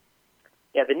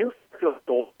 Yeah, the New Fairfield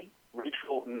goalie,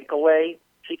 Rachel Mickelway,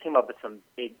 she came up with some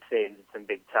big saves at some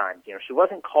big times. She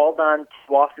wasn't called on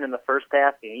too often in the first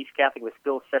half. East Catholic was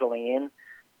still settling in.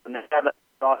 When they had the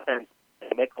offense,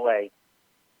 Mickelway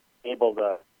able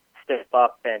to step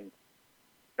up, and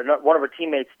one of her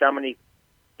teammates, Dominique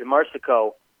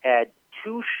DeMarsico, had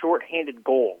 2 shorthanded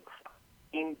goals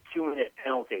in 2-minute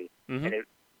penalty. Mm-hmm. And it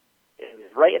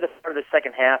was right at the start of the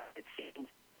second half. It seemed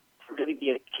to really be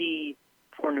a key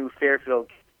for New Fairfield.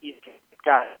 East Catholic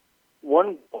got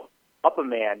 1 goal up a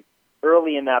man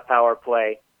early in that power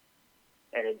play,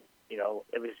 and it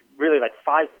was really like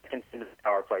 5 seconds into the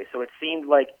power play. So it seemed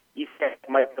like East Catholic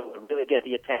might be able to really get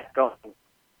the attack going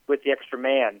with the extra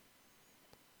man.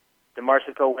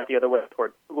 DeMarsico went the other way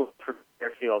toward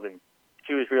Fairfield, and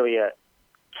she was really a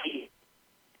key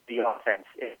to the offense.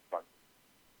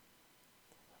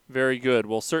 Very good.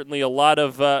 Well, certainly a lot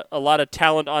of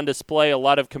talent on display, a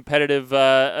lot of competitive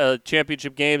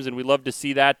championship games, and we love to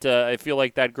see that. I feel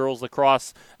like that girls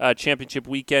lacrosse championship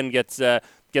weekend gets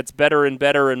better and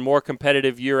better and more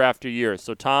competitive year after year.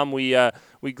 So, Tom, we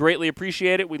greatly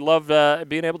appreciate it. We love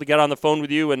being able to get on the phone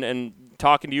with you and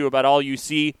talking to you about all you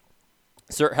see.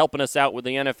 Helping us out with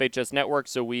the NFHS network.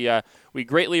 So we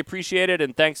greatly appreciate it,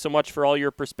 and thanks so much for all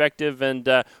your perspective, and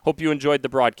hope you enjoyed the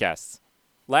broadcasts.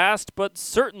 Last but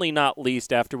certainly not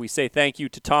least, after we say thank you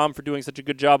to Tom for doing such a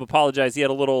good job, apologize. He had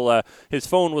a little, his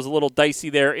phone was a little dicey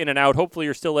there, in and out. Hopefully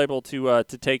you're still able to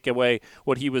take away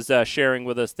what he was sharing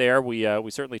with us there. We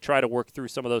certainly try to work through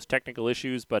some of those technical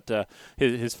issues, but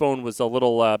his phone was a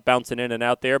little bouncing in and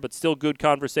out there. But still good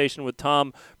conversation with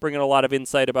Tom, bringing a lot of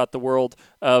insight about the world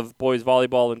of boys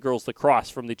volleyball and girls lacrosse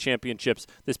from the championships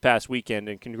this past weekend.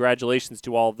 And congratulations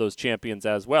to all of those champions,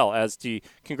 as well as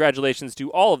congratulations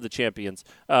to all of the champions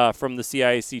from the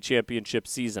CIAC championship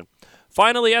season.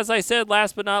 Finally, as I said,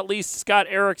 last but not least, Scott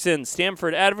Erickson,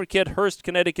 Stamford Advocate, Hearst,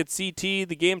 Connecticut CT,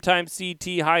 the Game Time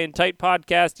CT High and Tight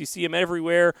podcast. You see him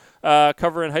everywhere,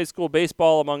 covering high school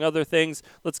baseball, among other things.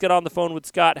 Let's get on the phone with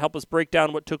Scott, help us break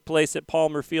down what took place at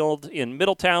Palmer Field in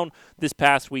Middletown this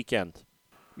past weekend.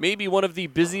 Maybe one of the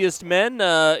busiest men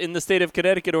in the state of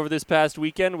Connecticut over this past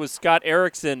weekend was Scott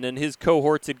Erickson and his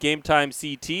cohorts at Game Time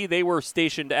CT. They were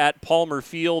stationed at Palmer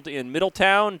Field in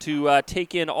Middletown to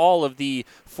take in all of the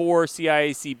 4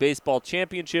 CIAC baseball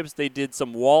championships. They did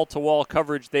some wall-to-wall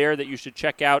coverage there that you should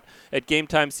check out at Game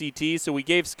Time CT. So we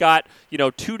gave Scott,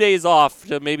 2 days off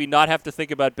to maybe not have to think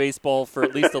about baseball for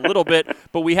at least a little bit,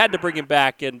 but we had to bring him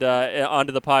back and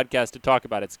onto the podcast to talk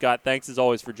about it. Scott, thanks as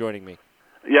always for joining me.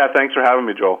 Yeah, thanks for having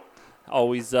me, Joel.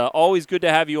 Always good to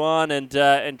have you on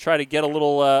and try to get a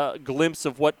little glimpse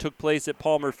of what took place at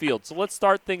Palmer Field. So let's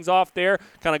start things off there,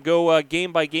 kind of go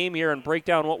game by game here and break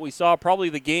down what we saw. Probably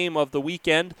the game of the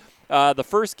weekend. The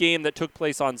first game that took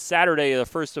place on Saturday, the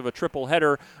first of a triple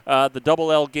header, the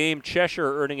Double L game,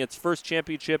 Cheshire earning its first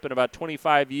championship in about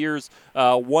 25 years,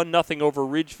 1-0 over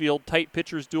Ridgefield, tight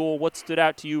pitchers duel. What stood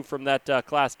out to you from that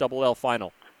Class Double L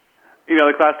final?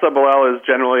 The Class Double L is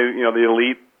generally, the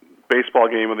elite baseball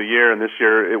game of the year, and this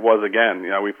year it was again.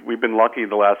 We've been lucky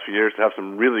the last few years to have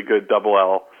some really good Double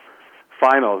L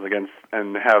finals against,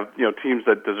 and have teams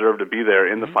that deserve to be there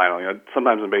in the final.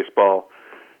 Sometimes in baseball,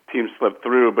 teams slip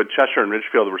through, but Cheshire and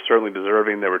Ridgefield were certainly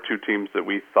deserving. There were 2 teams that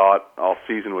we thought all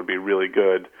season would be really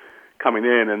good coming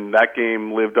in, and that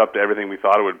game lived up to everything we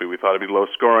thought it would be. We thought it'd be low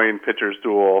scoring, pitchers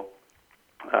duel.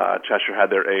 Cheshire had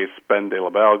their ace Ben De La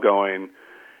Belle going,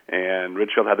 and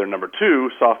Ridgefield had their number 2,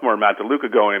 sophomore Matt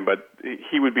DeLuca, going, but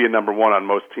he would be a number 1 on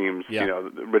most teams. Yeah.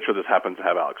 Ridgefield just happens to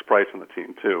have Alex Price on the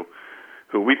team too,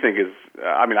 who we think is,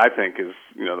 I think is,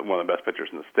 one of the best pitchers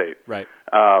in the state. Right.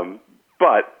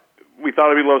 But we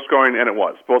thought it'd be low scoring, and it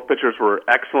was. Both pitchers were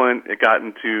excellent. It got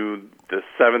into the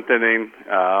 7th inning,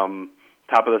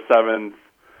 top of the 7th,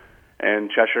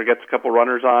 and Cheshire gets a couple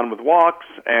runners on with walks,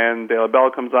 and De La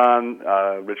Belle comes on.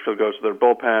 Richfield goes to their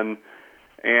bullpen,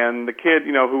 and the kid,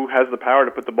 who has the power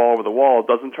to put the ball over the wall,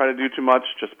 doesn't try to do too much,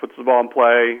 just puts the ball in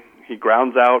play. He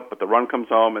grounds out, but the run comes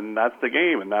home, and that's the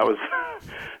game, and that was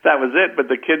it. But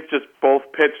the kids just both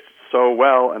pitched so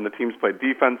well, and the teams played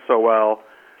defense so well.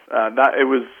 That it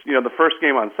was, the first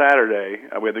game on Saturday.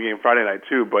 We had the game Friday night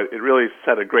too, but it really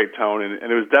set a great tone,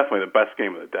 and it was definitely the best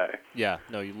game of the day. Yeah,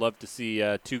 no, you love to see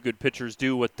two good pitchers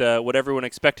do what everyone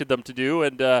expected them to do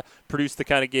and produce the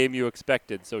kind of game you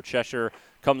expected. So Cheshire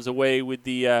comes away with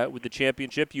the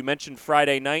championship. You mentioned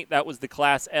Friday night. That was the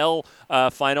Class L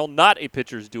final, not a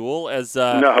pitcher's duel, as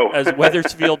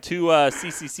Wethersfield, two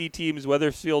CCC teams,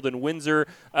 Wethersfield and Windsor,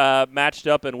 matched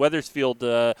up, and Wethersfield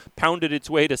pounded its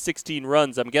way to 16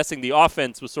 runs. I'm guessing the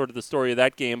offense was sort of the story of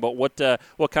that game, but what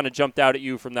kind of jumped out at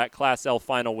you from that Class L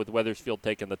final with Wethersfield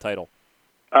taking the title?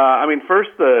 First,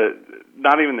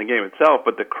 not even the game itself,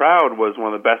 but the crowd was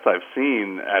one of the best I've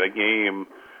seen at a game.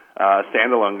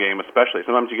 Standalone game especially.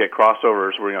 Sometimes you get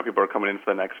crossovers where people are coming in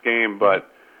for the next game, but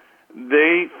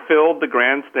they filled the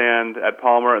grandstand at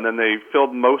Palmer, and then they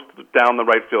filled most down the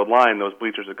right field line, those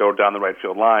bleachers that go down the right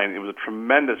field line. It was a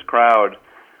tremendous crowd.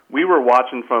 We were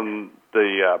watching from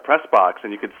the press box,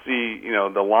 and you could see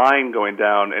the line going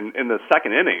down, and in the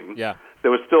second inning, there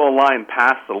was still a line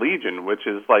past the Legion, which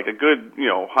is like a good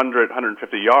 100,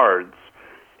 150 yards.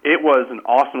 It was an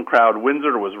awesome crowd.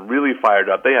 Windsor was really fired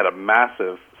up. They had a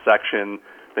massive section.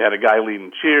 They had a guy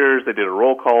leading cheers. They did a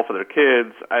roll call for their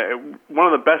kids. One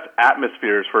of the best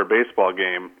atmospheres for a baseball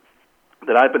game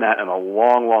that I've been at in a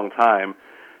long, long time.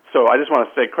 So I just want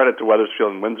to say credit to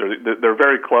Wethersfield and Windsor. They're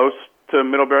very close to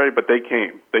Middlebury, but they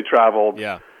came. They traveled.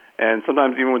 Yeah. And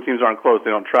sometimes even when teams aren't close, they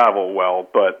don't travel well.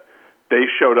 But they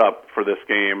showed up for this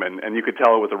game, and you could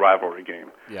tell it was a rivalry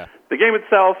game. Yeah. The game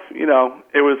itself, it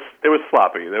was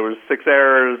sloppy. There was 6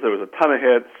 errors. There was a ton of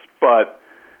hits, but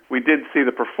we did see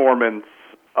the performance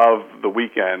of the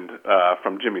weekend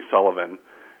from Jimmy Sullivan,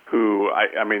 who,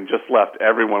 just left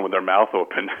everyone with their mouth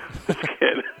open. This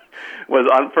kid was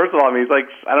on. First of all, he's like,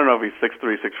 I don't know if he's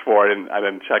 6'3", 6'4". I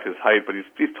didn't check his height, but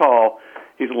he's tall.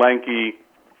 He's lanky.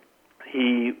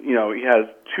 He has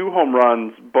 2 home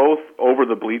runs, both over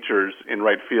the bleachers in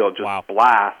right field, just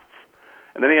blasts.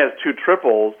 And then he has 2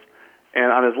 triples. And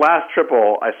on his last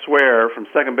triple, I swear, from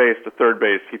second base to third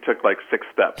base, he took like 6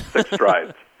 steps, 6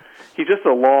 strides. He's just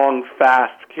a long,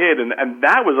 fast kid, and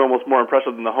that was almost more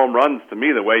impressive than the home runs to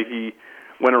me, the way he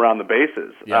went around the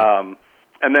bases. Yeah.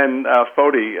 And then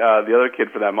Fody, the other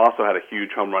kid for them, also had a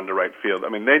huge home run to right field.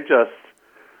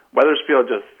 Wethersfield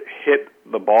just hit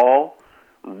the ball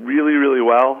really, really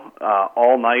well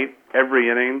all night, every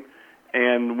inning.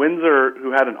 And Windsor,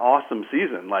 who had an awesome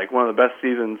season, like one of the best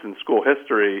seasons in school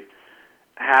history,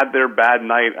 had their bad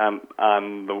night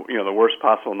on the worst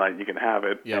possible night you can have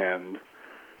it. Yep. And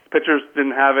pitchers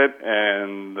didn't have it,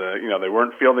 and they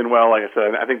weren't fielding well. Like I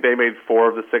said, I think they made 4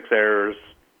 of the 6 errors.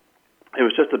 It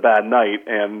was just a bad night,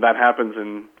 and that happens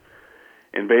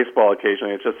in baseball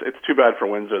occasionally. It's too bad for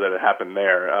Windsor that it happened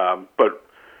there. But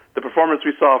the performance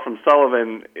we saw from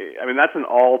Sullivan, that's an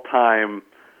all-time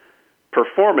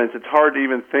performance. It's hard to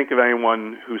even think of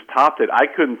anyone who's topped it. I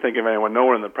couldn't think of anyone. No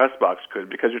one in the press box could,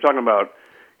 because you're talking about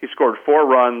he scored 4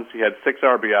 runs. He had 6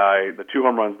 RBI, the 2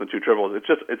 home runs, the 2 triples.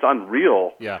 It's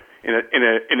unreal. Yeah. In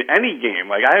any game.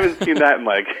 Like, I haven't seen that in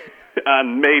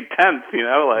on May 10th.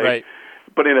 Right.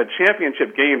 But in a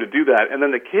championship game to do that, and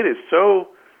then the kid is so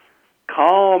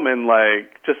calm and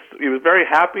he was very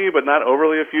happy, but not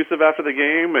overly effusive after the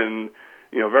game, and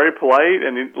very polite,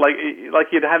 and like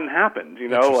it hadn't happened.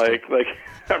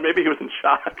 Or maybe he was in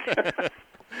shock.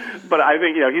 But I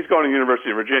think he's going to the University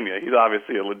of Virginia. He's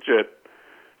obviously a legit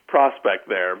prospect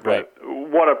there, but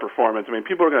what a performance.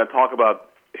 People are going to talk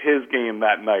about his game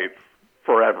that night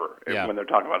forever when they're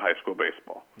talking about high school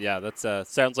baseball. Yeah, that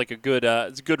sounds like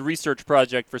it's a good research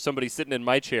project for somebody sitting in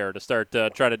my chair to start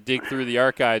trying to dig through the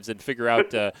archives and figure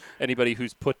out anybody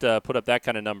who's put up that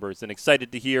kind of numbers. And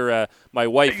excited to hear my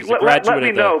wife is a graduate. Let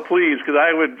me know, please, because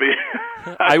I would be.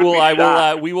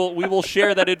 We will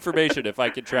share that information if I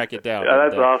can track it down. Yeah,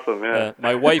 that's awesome. Yeah.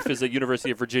 My wife is a University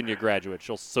of Virginia graduate,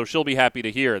 so she'll be happy to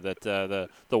hear that the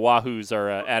Wahoos are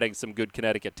adding some good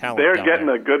Connecticut talent. They're getting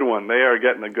a good one. They are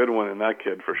getting a good one in that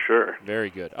kid for sure. Very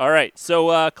good. All right,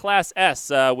 so Class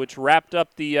S, which wrapped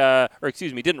up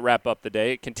didn't wrap up the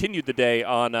day. It continued the day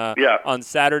on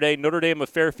Saturday. Notre Dame of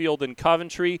Fairfield and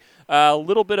Coventry. A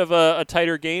little bit of a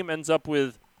tighter game, ends up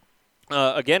with.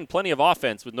 Again, plenty of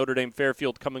offense with Notre Dame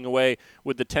Fairfield coming away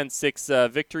with the 10-6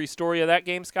 victory story of that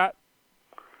game, Scott?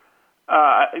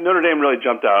 Notre Dame really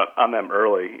jumped out on them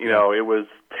early. It was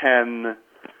 10-2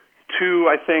 10-2,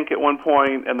 I think, at one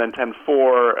point, and then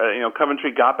 10-4.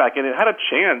 Coventry got back in. It had a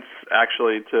chance,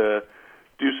 actually, to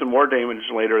do some more damage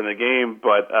later in the game,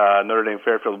 but Notre Dame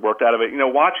Fairfield worked out of it.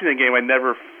 Watching the game, I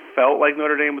never felt like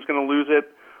Notre Dame was going to lose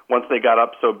it once they got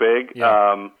up so big.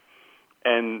 Yeah.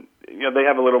 And they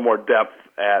have a little more depth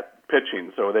at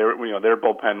pitching, so their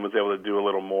bullpen was able to do a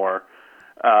little more.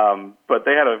 But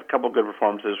they had a couple good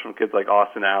performances from kids like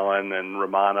Austin Allen and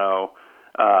Romano,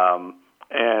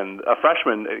 and a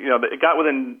freshman. It got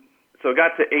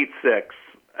to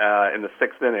 8-6 in the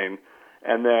sixth inning,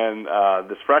 and then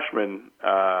this freshman,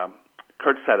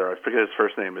 Kurt Setter, I forget his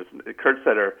first name, Kurt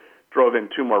Setter drove in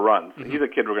 2 more runs. Mm-hmm. He's a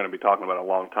kid we're going to be talking about a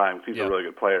long time because he's a really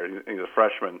good player. He's a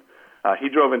freshman. He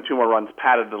drove in 2 more runs,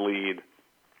 padded the lead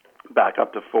back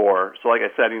up to 4. So, like I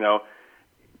said,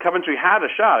 Coventry had a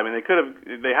shot. I mean,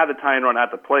 they had the tying run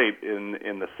at the plate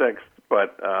in the 6th,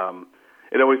 but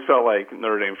it always felt like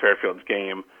Notre Dame Fairfield's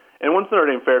game. And once Notre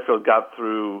Dame Fairfield got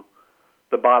through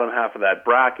the bottom half of that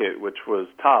bracket, which was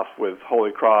tough with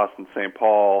Holy Cross and St.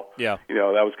 Paul, that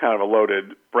was kind of a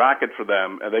loaded bracket for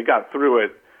them, and they got through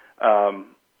it. A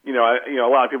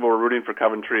lot of people were rooting for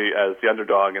Coventry as the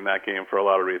underdog in that game for a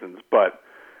lot of reasons, but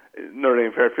Notre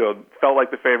Dame Fairfield felt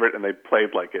like the favorite, and they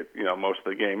played like it, most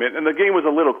of the game. And the game was a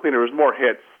little cleaner. There was more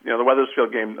hits. The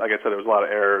Wethersfield game, like I said, there was a lot of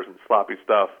errors and sloppy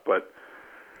stuff, but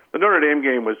the Notre Dame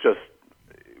game was just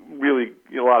really,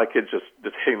 a lot of kids just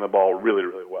hitting the ball really,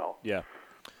 really well. Yeah.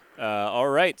 All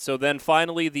right, so then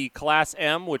finally the Class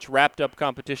M, which wrapped up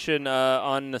competition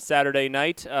on Saturday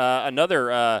night.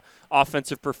 Another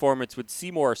offensive performance with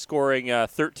Seymour scoring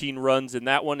 13 runs in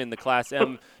that one in the Class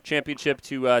M championship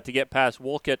to get past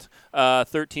Wolcott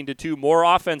 13-2. More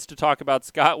offense to talk about,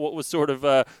 Scott. What was sort of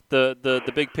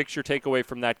the big picture takeaway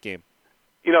from that game?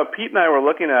 Pete and I were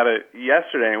looking at it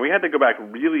yesterday, and we had to go back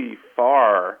really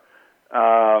far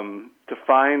to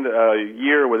find a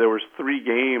year where there was 3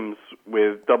 games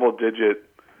with double-digit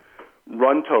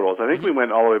run totals. I think we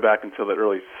went all the way back until the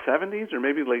early 70s or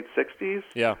maybe late 60s.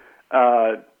 Yeah.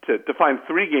 To find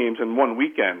 3 games in one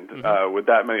weekend with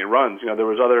that many runs. There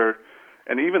was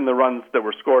and even the runs that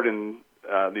were scored in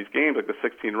these games, like the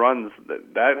 16 runs,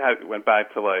 went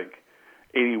back to like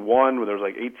 81, where there was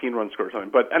like 18 runs scored or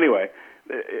something. But anyway,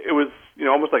 it was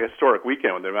almost like a historic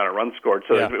weekend with the amount of runs scored.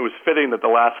 So it was fitting that the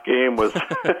last game was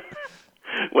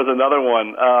was another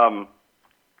one.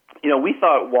 We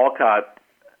thought Walcott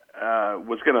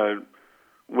was going to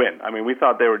win. I mean, we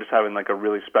thought they were just having like a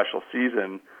really special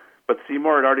season. But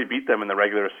Seymour had already beat them in the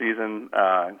regular season,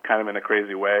 kind of in a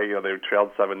crazy way. They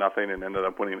trailed 7-0 and ended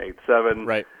up winning 8-7.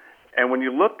 Right. And when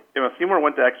you look, Seymour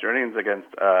went to extra innings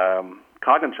against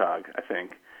Coggins, I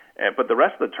think. But the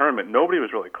rest of the tournament, nobody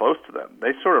was really close to them.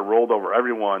 They sort of rolled over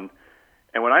everyone.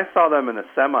 And when I saw them in the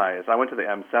semis, I went to the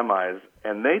M semis,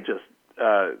 and they just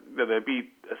they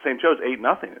beat St. Joe's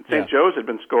 8-0. And St. Joe's had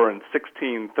been scoring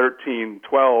 16, 13,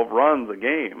 12 runs a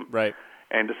game. Right.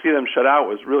 And to see them shut out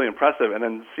was really impressive. And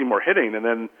then Seymour hitting. And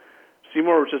then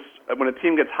Seymour was just, when a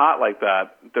team gets hot like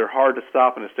that, they're hard to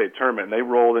stop in a state tournament. And they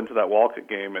rolled into that Walcott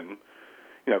game. And,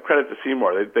 credit to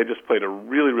Seymour. They just played a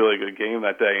really, really good game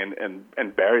that day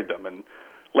and buried them and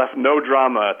left no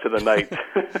drama to the night.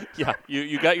 Yeah,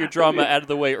 you got your drama out of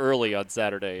the way early on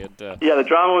Saturday. And yeah, the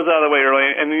drama was out of the way early.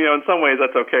 And, in some ways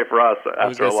that's okay for us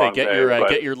after a long day.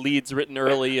 Get your leads written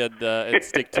early and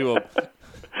stick to them.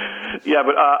 Yeah,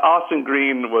 but Austin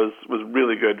Green was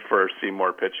really good for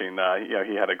Seymour pitching.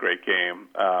 He had a great game.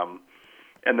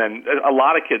 And then a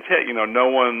lot of kids hit. No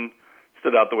one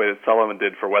stood out the way that Sullivan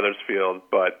did for Wethersfield,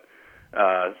 but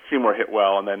Seymour hit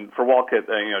well. And then for Walcott,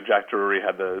 Jack Drury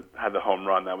had the home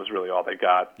run. That was really all they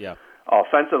got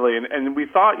offensively. And we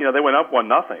thought, they went up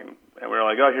 1-0, and we were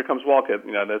like, oh, here comes Walcott.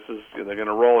 They're going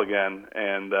to roll again,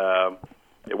 and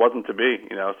it wasn't to be.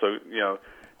 So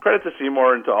credit to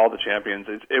Seymour and to all the champions.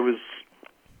 It was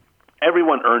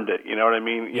everyone earned it. You know what I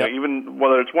mean? Even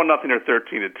whether it's 1-0 or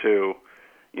 13-2,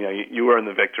 you earn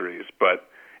the victories. But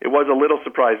it was a little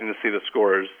surprising to see the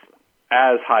scores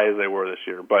as high as they were this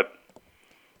year. But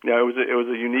it was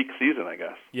a unique season, I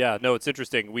guess. Yeah, no, it's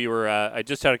interesting. We were I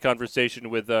just had a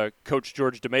conversation with Coach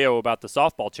George DeMeo about the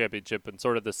softball championship and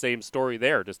sort of the same story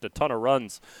there. Just a ton of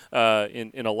runs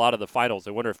in a lot of the finals.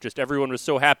 I wonder if just everyone was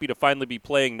so happy to finally be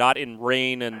playing not in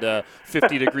rain and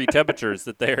 50-degree temperatures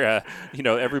that they're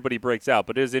everybody breaks out.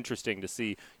 But it is interesting to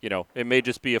see. It may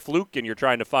just be a fluke, and you're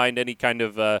trying to find any kind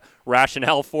of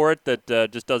rationale for it that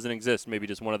just doesn't exist. Maybe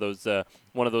just one of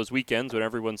those weekends when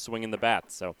everyone's swinging the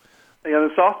bats. So. Yeah,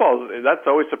 the softball, that's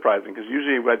always surprising because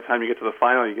usually by the time you get to the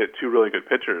final, you get 2 really good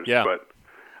pitchers. Yeah. But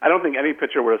I don't think any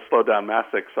pitcher would have slowed down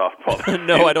Massac softball.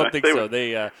 No, I don't think so.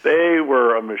 They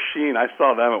were a machine. I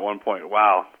saw them at one point.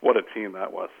 Wow, what a team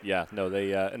that was. Yeah, no,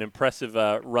 they an impressive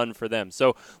run for them.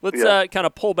 So let's kind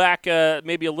of pull back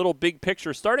maybe a little big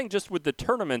picture, starting just with the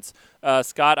tournaments.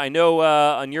 Scott, I know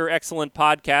on your excellent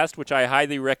podcast, which I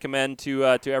highly recommend to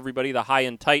everybody, the High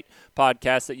and Tight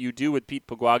podcast that you do with Pete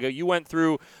Paguaga, you went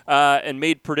through and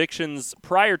made predictions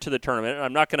prior to the tournament. And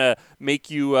I'm not going to make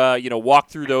you walk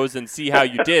through those and see how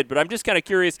you did, but I'm just kind of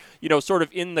curious, sort of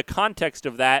in the context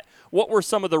of that, what were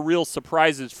some of the real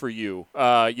surprises for you,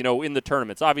 in the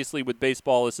tournaments? Obviously, with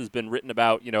baseball, this has been written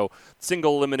about,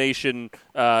 single elimination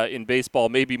in baseball,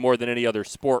 maybe more than any other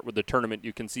sport. With the tournament,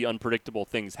 you can see unpredictable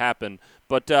things happen.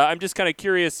 But I'm just kind of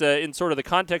curious in sort of the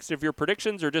context of your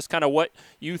predictions, or just kind of what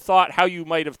you thought, how you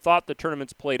might have thought the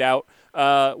tournaments played out.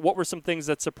 What were some things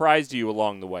that surprised you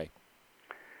along the way?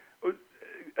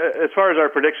 As far as our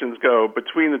predictions go,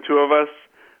 between the two of us,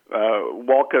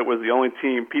 Walcott was the only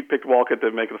team. Pete picked Walcott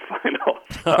to make the final.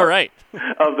 All right.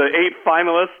 Of the 8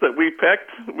 finalists that we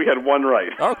picked, we had one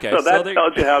right. Okay. So that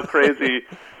tells you how crazy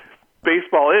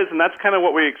baseball is, and that's kind of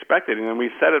what we expected. And we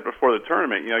said it before the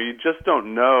tournament. You just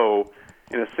don't know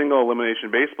in a single elimination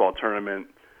baseball tournament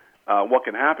what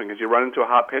can happen, because you run into a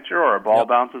hot pitcher or a ball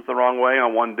bounces the wrong way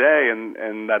on one day,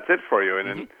 and that's it for you.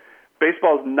 And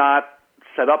baseball's not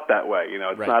set up that way.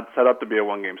 It's not set up to be a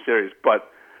one-game series. But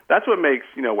that's what makes,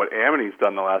 what Amity's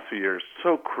done the last few years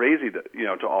so crazy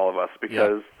to all of us,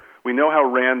 because we know how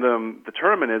random the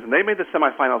tournament is, and they made the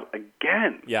semifinals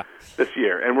again this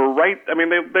year. And we're right. I mean,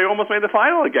 they almost made the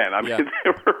final again. I mean,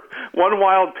 they were one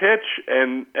wild pitch,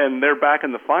 and they're back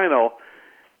in the final.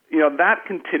 That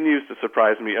continues to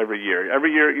surprise me every year.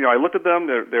 Every year, I looked at them.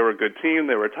 They were a good team.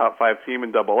 They were a top 5 team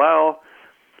in Double L.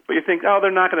 But you think,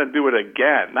 they're not going to do it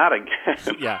again. Not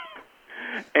again. Yeah.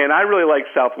 And I really like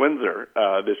South Windsor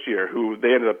this year, who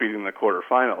they ended up beating in the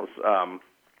quarterfinals.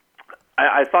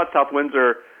 I thought South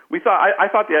Windsor. I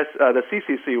thought the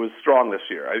CCC was strong this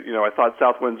year. I thought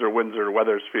South Windsor,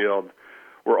 Wethersfield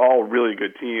were all really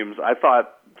good teams. I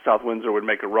thought South Windsor would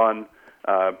make a run,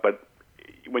 but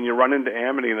when you run into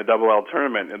Amity in the Double L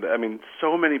tournament, and I mean,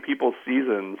 so many people's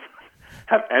seasons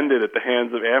have ended at the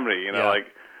hands of Amity. Like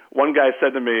one guy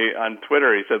said to me on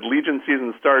Twitter, he said, "Legion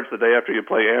season starts the day after you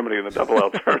play Amity in the Double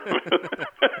L tournament."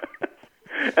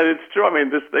 And it's true. I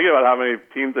mean, just think about how many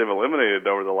teams they've eliminated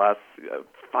over the last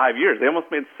 5 years. They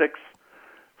almost made 6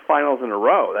 finals in a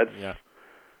row.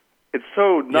 It's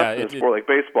so nuts in a sport like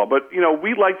baseball. But,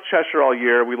 we liked Cheshire all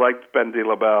year. We liked Ben De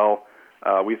La Belle.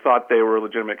 We thought they were a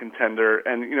legitimate contender.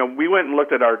 And, we went and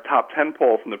looked at our top 10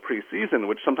 poll from the preseason,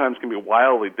 which sometimes can be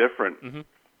wildly different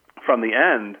from the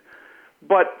end.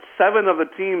 But 7 of the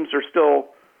teams were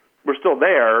still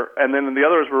there, and then the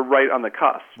others were right on the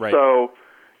cusp. Right. So,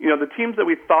 the teams that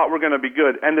we thought were going to be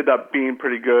good ended up being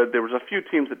pretty good. There was a few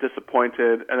teams that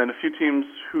disappointed, and then a few teams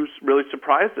who really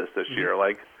surprised us this year,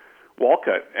 like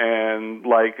Walcott and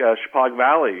like Chippewa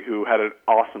Valley, who had an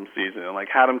awesome season, and like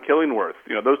Haddam Killingworth.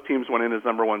 Those teams went in as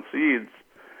number 1 seeds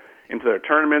into their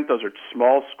tournament. Those are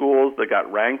small schools that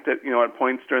got ranked at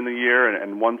points during the year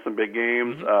and won some big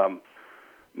games.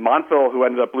 Montville, who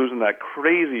ended up losing that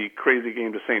crazy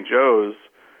game to St. Joe's,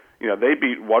 they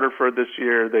beat Waterford this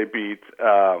year. They beat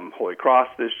Holy Cross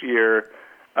this year.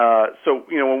 So,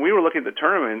 when we were looking at the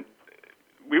tournament,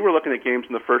 we were looking at games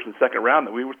in the first and second round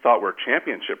that we thought were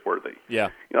championship worthy. Yeah.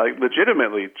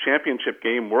 Legitimately championship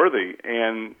game worthy.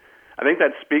 And I think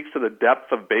that speaks to the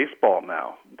depth of baseball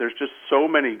now. There's just so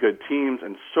many good teams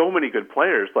and so many good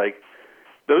players. Like,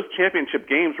 those championship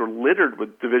games were littered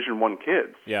with Division I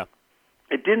kids. Yeah.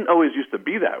 It didn't always used to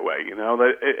be that way,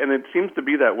 and it seems to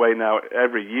be that way now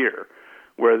every year,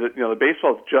 where the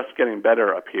baseball is just getting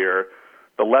better up here.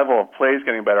 The level of play is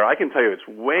getting better. I can tell you it's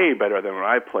way better than when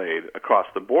I played across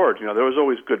the board. There was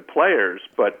always good players,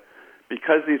 but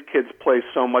because these kids play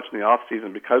so much in the off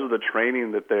season, because of the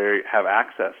training that they have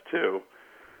access to,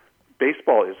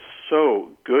 baseball is so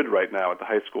good right now at the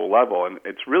high school level, and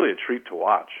it's really a treat to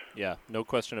watch. Yeah, no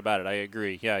question about it. I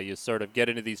agree. Yeah, you sort of get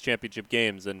into these championship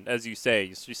games, and as you say,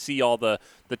 you see all the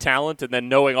talent, and then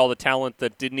knowing all the talent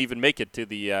that didn't even make it to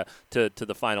the to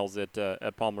the finals at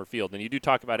Palmer Field. And you do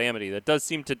talk about Amity. That does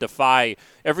seem to defy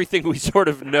everything we sort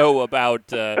of know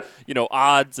about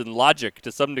odds and logic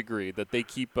to some degree. That they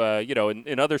keep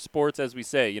in other sports, as we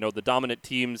say, the dominant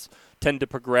teams tend to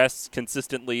progress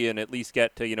consistently and at least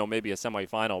get to maybe a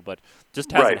semifinal, but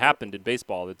just hasn't happened in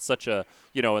baseball. It's such a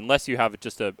unless you have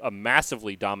just a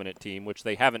massively dominant team, which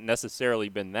they haven't necessarily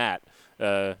been that.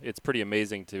 It's pretty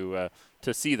amazing to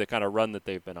see the kind of run that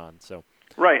they've been on. So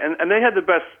right, and they had the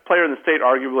best player in the state,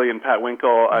 arguably, in Pat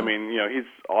Winkle. I mean, he's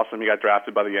awesome. He got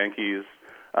drafted by the Yankees.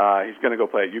 He's going to go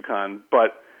play at UConn,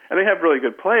 and they have really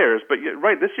good players. But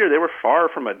right, this year they were far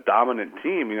from a dominant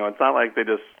team. It's not like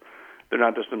they're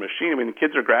not just a machine. I mean, the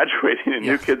kids are graduating and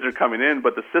new kids are coming in,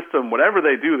 but the system, whatever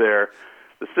they do there,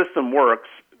 the system works.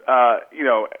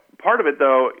 Part of it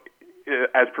though,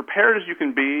 as prepared as you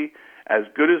can be, as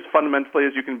good as fundamentally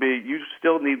as you can be, you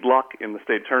still need luck in the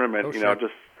state tournament. Oh, sure.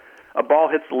 Just a ball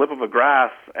hits the lip of a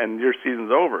grass and your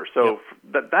season's over. So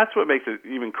that's what makes it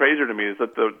even crazier to me, is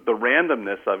that the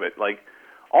randomness of it. Like,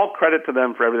 all credit to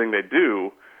them for everything they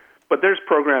do, but there's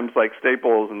programs like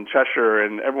Staples and Cheshire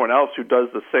and everyone else who does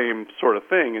the same sort of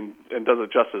thing and does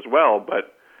it just as well,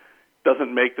 but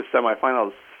doesn't make the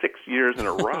semifinals 6 years in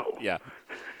a row. Yeah.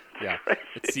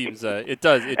 It seems it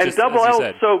does. It and just, Double as you L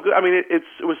said. is so good. I mean, it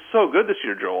was so good this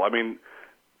year, Joel. I mean,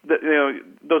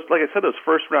 those, like I said, those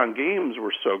first round games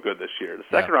were so good this year. The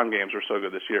second round games were so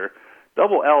good this year.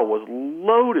 Double L was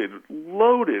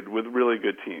loaded with really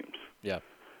good teams. Yeah.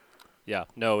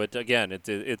 No,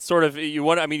 it's sort of,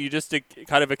 you just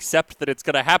kind of accept that it's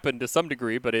going to happen to some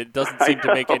degree, but it doesn't seem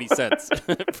to make any sense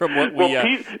from what we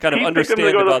kind of understand picked them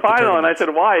to go to the about final, and I tournaments.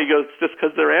 said, why? He goes, just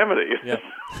because they're Amity. Yeah.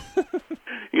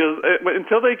 He goes,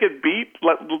 until they get beat,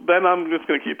 then I'm just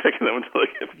going to keep picking them until they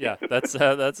get beat. Yeah,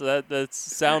 that's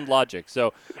sound logic.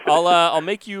 So I'll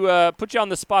make you put you on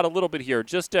the spot a little bit here.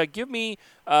 Just give me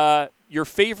your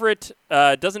favorite.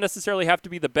 Doesn't necessarily have to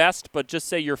be the best, but just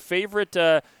say your favorite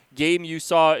game you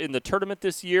saw in the tournament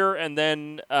this year, and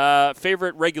then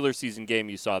favorite regular season game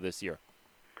you saw this year.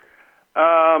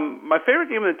 My favorite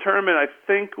game in the tournament, I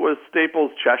think, was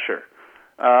Staples Cheshire.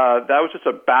 That was just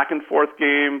a back and forth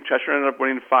game. Cheshire ended up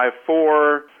winning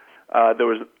 5-4. There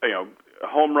was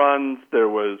home runs. There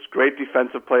was great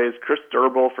defensive plays. Chris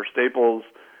Durbel for Staples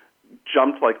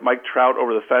jumped like Mike Trout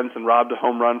over the fence and robbed a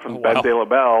home run from Ben De La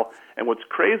Belle. And what's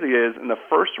crazy is, in the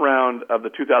first round of the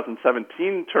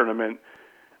 2017 tournament,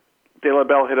 De La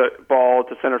Belle hit a ball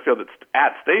to center field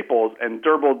at Staples, and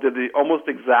Durbel did the almost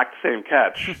exact same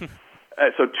catch.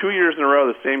 So 2 years in a row,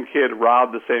 the same kid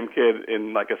robbed the same kid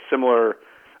in like a similar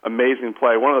amazing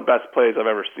play. One of the best plays I've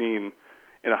ever seen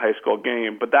in a high school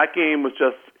game. But that game was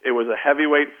it was a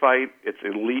heavyweight fight. It's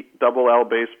elite Double L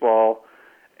baseball.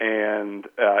 And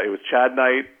it was Chad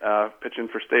Knight pitching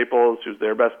for Staples, who's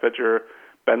their best pitcher.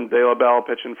 Ben De La Belle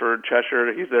pitching for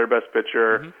Cheshire. He's their best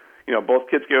pitcher. Mm-hmm. Both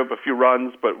kids gave up a few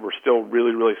runs, but were still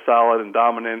really, really solid and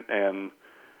dominant. And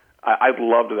I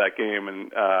loved that game.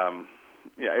 And,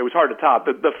 it was hard to top.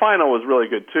 The final was really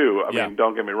good, too. I mean,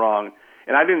 don't get me wrong.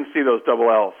 And I didn't see those Double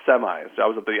L semis. I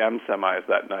was at the M semis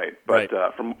that night. But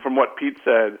from what Pete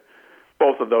said,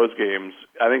 both of those games,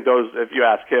 I think those, if you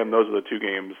ask him, those are the two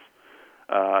games,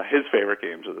 his favorite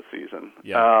games of the season.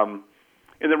 Yeah.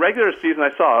 In the regular season, I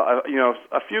saw,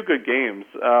 a few good games.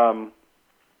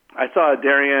 I saw a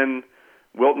Darien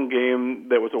Wilton game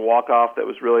that was a walk-off that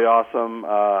was really awesome.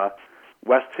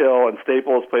 West Hill and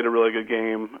Staples played a really good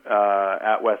game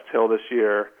at West Hill this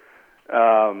year.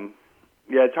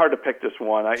 It's hard to pick just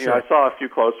one. I saw a few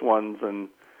close ones, and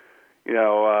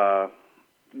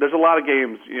there's a lot of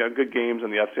games, good games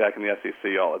in the FCIAC and the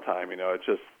SEC all the time.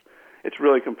 It's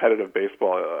really competitive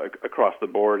baseball across the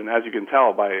board, and as you can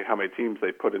tell by how many teams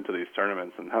they put into these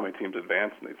tournaments and how many teams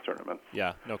advance in these tournaments.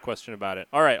 Yeah, no question about it.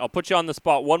 All right, I'll put you on the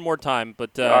spot one more time,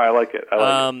 but I like it.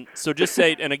 So just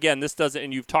say, and again, this doesn't,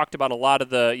 and you've talked about a lot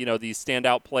of the, these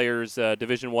standout players,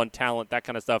 Division I talent, that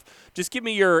kind of stuff. Just give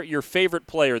me your favorite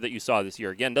player that you saw this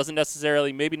year. Again,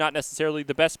 maybe not necessarily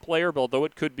the best player, but although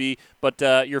it could be, but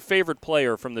your favorite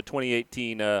player from the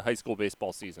 2018 high school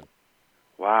baseball season.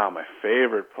 Wow, my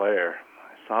favorite player.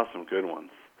 I saw some good ones.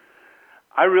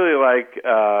 I really like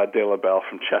De La Belle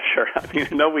from Cheshire. I mean,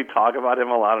 I know we talk about him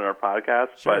a lot on our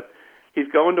podcast, but he's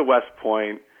going to West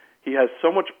Point. He has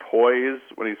so much poise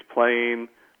when he's playing,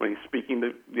 when he's speaking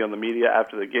to the media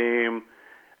after the game.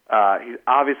 He's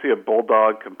obviously a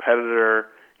bulldog competitor.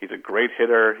 He's a great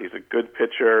hitter. He's a good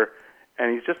pitcher.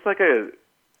 And he's just like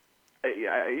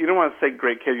you don't want to say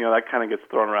great kid, that kind of gets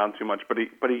thrown around too much, but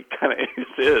he kind of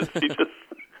is. He just,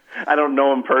 I don't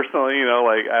know him personally,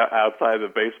 like outside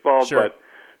of baseball, but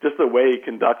just the way he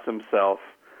conducts himself.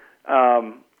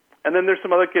 And then there's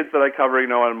some other kids that I cover,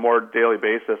 on a more daily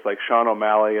basis, like Sean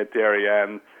O'Malley at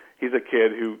Darien. He's a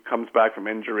kid who comes back from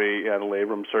injury, had a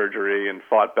labrum surgery and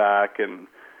fought back, and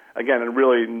again, a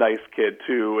really nice kid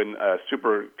too, and a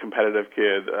super competitive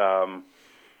kid.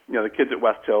 The kids at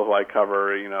West Hill who I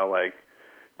cover, like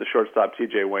the shortstop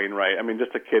T.J. Wainwright. I mean,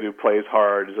 just a kid who plays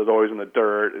hard, is always in the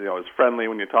dirt, is friendly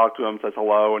when you talk to him, says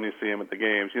hello when you see him at the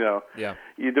games.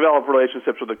 You develop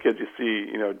relationships with the kids you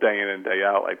see, day in and day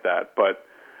out like that. But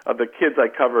of the kids I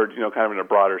covered, kind of in a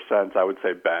broader sense, I would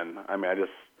say Ben. I mean,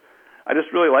 I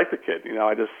just really like the kid. You know,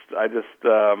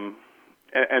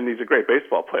 and he's a great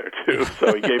baseball player too.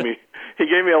 So he gave me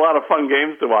a lot of fun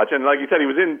games to watch. And like you said, he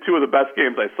was in two of the best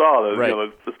games I saw. Right. You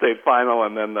know, the state final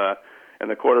and then the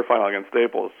quarterfinal against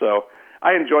Staples. So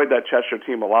I enjoyed that Cheshire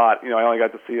team a lot. You know, I only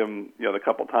got to see them, you know, a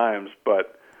couple times,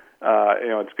 but you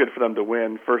know, it's good for them to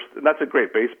win first. And that's a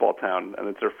great baseball town, and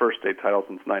it's their first state title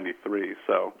since '93.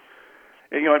 So,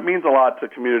 you know, it means a lot to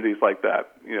communities like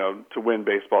that, you know, to win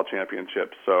baseball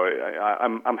championships. So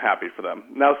I'm happy for them.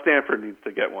 Now Stanford needs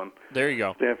to get one. There you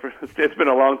go. Stanford. It's been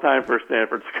a long time for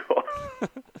Stanford school.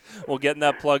 Well, getting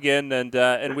that plug in,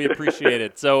 and we appreciate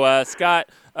it. So, Scott,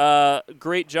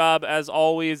 great job as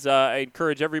always. I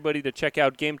encourage everybody to check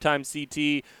out Game Time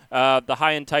CT, the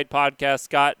High and Tight podcast.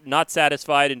 Scott, not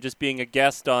satisfied in just being a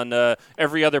guest on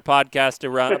every other podcast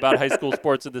around about high school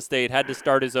sports in the state. Had to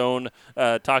start his own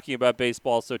talking about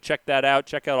baseball. So check that out.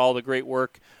 Check out all the great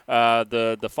work.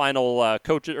 The final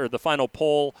coach or the final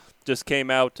poll just came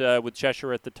out with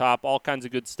Cheshire at the top. All kinds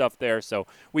of good stuff there. So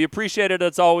we appreciate it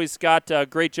as always, Scott.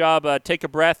 Great job. Take a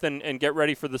breath and get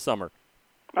ready for the summer.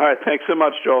 All right. Thanks so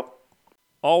much, Joel.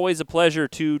 Always a pleasure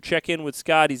to check in with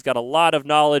Scott. He's got a lot of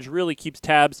knowledge, really keeps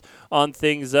tabs on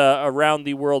things around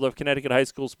the world of Connecticut high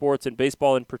school sports, and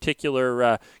baseball in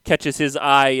particular catches his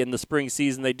eye in the spring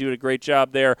season. They do a great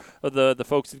job there. The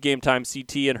folks of Game Time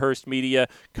CT and Hearst Media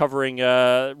covering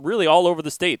really all over the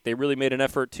state. They really made an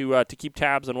effort to keep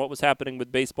tabs on what was happening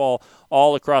with baseball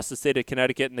all across the state of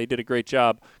Connecticut, and they did a great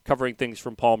job covering things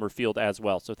from Palmer Field as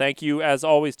well. So thank you, as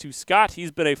always, to Scott. He's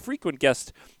been a frequent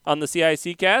guest on the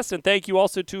CIC cast, and thank you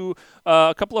also to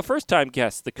a couple of first-time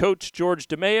guests, the coach, George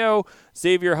DeMeo,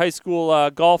 Xavier High School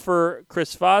golfer,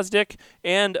 Chris Fosdick,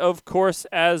 and, of course,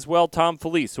 as well, Tom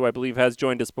Felice, who I believe has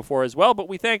joined us before as well. But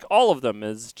we thank all of them,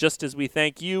 just as we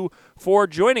thank you for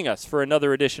joining us for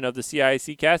another edition of the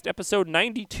CIC cast, episode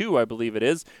 92, I believe it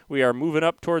is. We are moving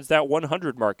up towards that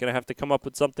 100 mark. Going to have to come up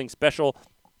with something special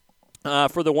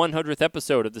for the 100th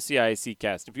episode of the CIC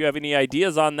cast. If you have any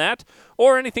ideas on that,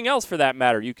 or anything else for that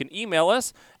matter, you can email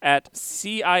us at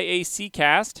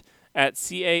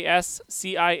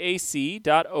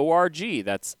ciaccast@casciac.org.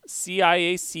 That's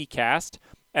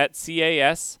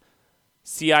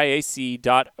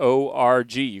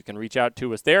ciaccast@casciac.org. You can reach out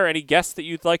to us there. Any guests that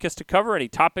you'd like us to cover, any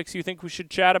topics you think we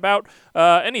should chat about,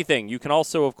 anything. You can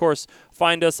also, of course,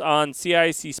 find us on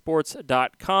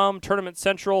CICsports.com. Tournament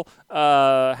Central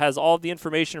has all of the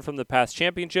information from the past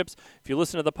championships. If you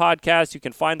listen to the podcast, you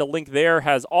can find a link there.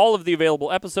 Has all of the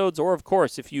available episodes, or, of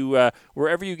course, if you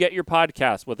wherever you get your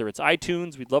podcast, whether it's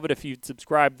iTunes, we'd love it if you'd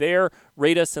subscribe there,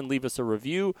 rate us, and leave us a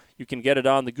review. You can get it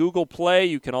on the Google Play.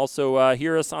 You can also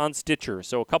hear us on Stitcher.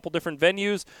 So a couple different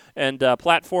venues and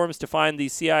platforms to find the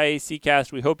CIAC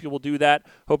cast. We hope you will do that.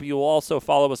 Hope you will also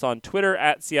follow us on Twitter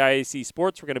at CIAC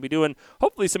Sports. We're going to be doing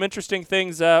hopefully some interesting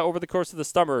things over the course of the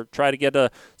summer. Try to get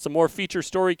some more feature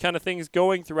story kind of things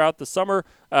going throughout the summer.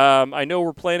 I know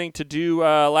we're planning to do,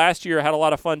 last year, had a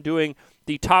lot of fun doing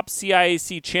the top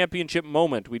CIAC championship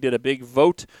moment. We did a big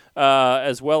vote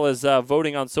as well as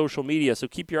voting on social media, so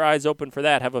keep your eyes open for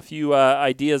that. Have a few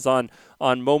ideas on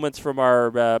moments from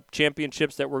our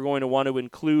championships that we're going to want to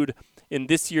include in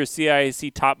this year's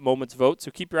CIAC Top Moments vote,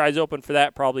 so keep your eyes open for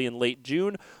that probably in late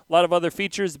June. A lot of other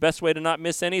features. The best way to not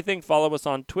miss anything, follow us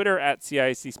on Twitter at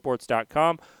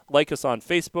CICsports.com. Like us on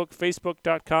Facebook,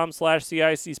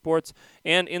 Facebook.com/CIC Sports,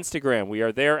 and Instagram. We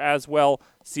are there as well.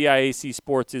 CIAC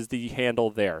Sports is the handle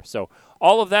there. So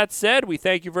all of that said, we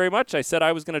thank you very much. I said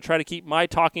I was going to try to keep my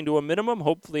talking to a minimum.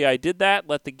 Hopefully I did that.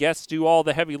 Let the guests do all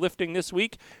the heavy lifting this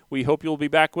week. We hope you'll be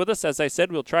back with us. As I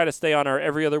said, we'll try to stay on our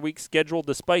every other week schedule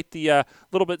despite the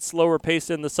little bit slower pace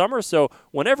in the summer. So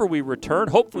whenever we return,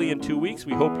 hopefully in 2 weeks,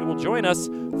 we hope you will join us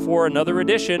for another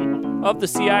edition of the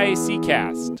CIAC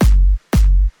Cast.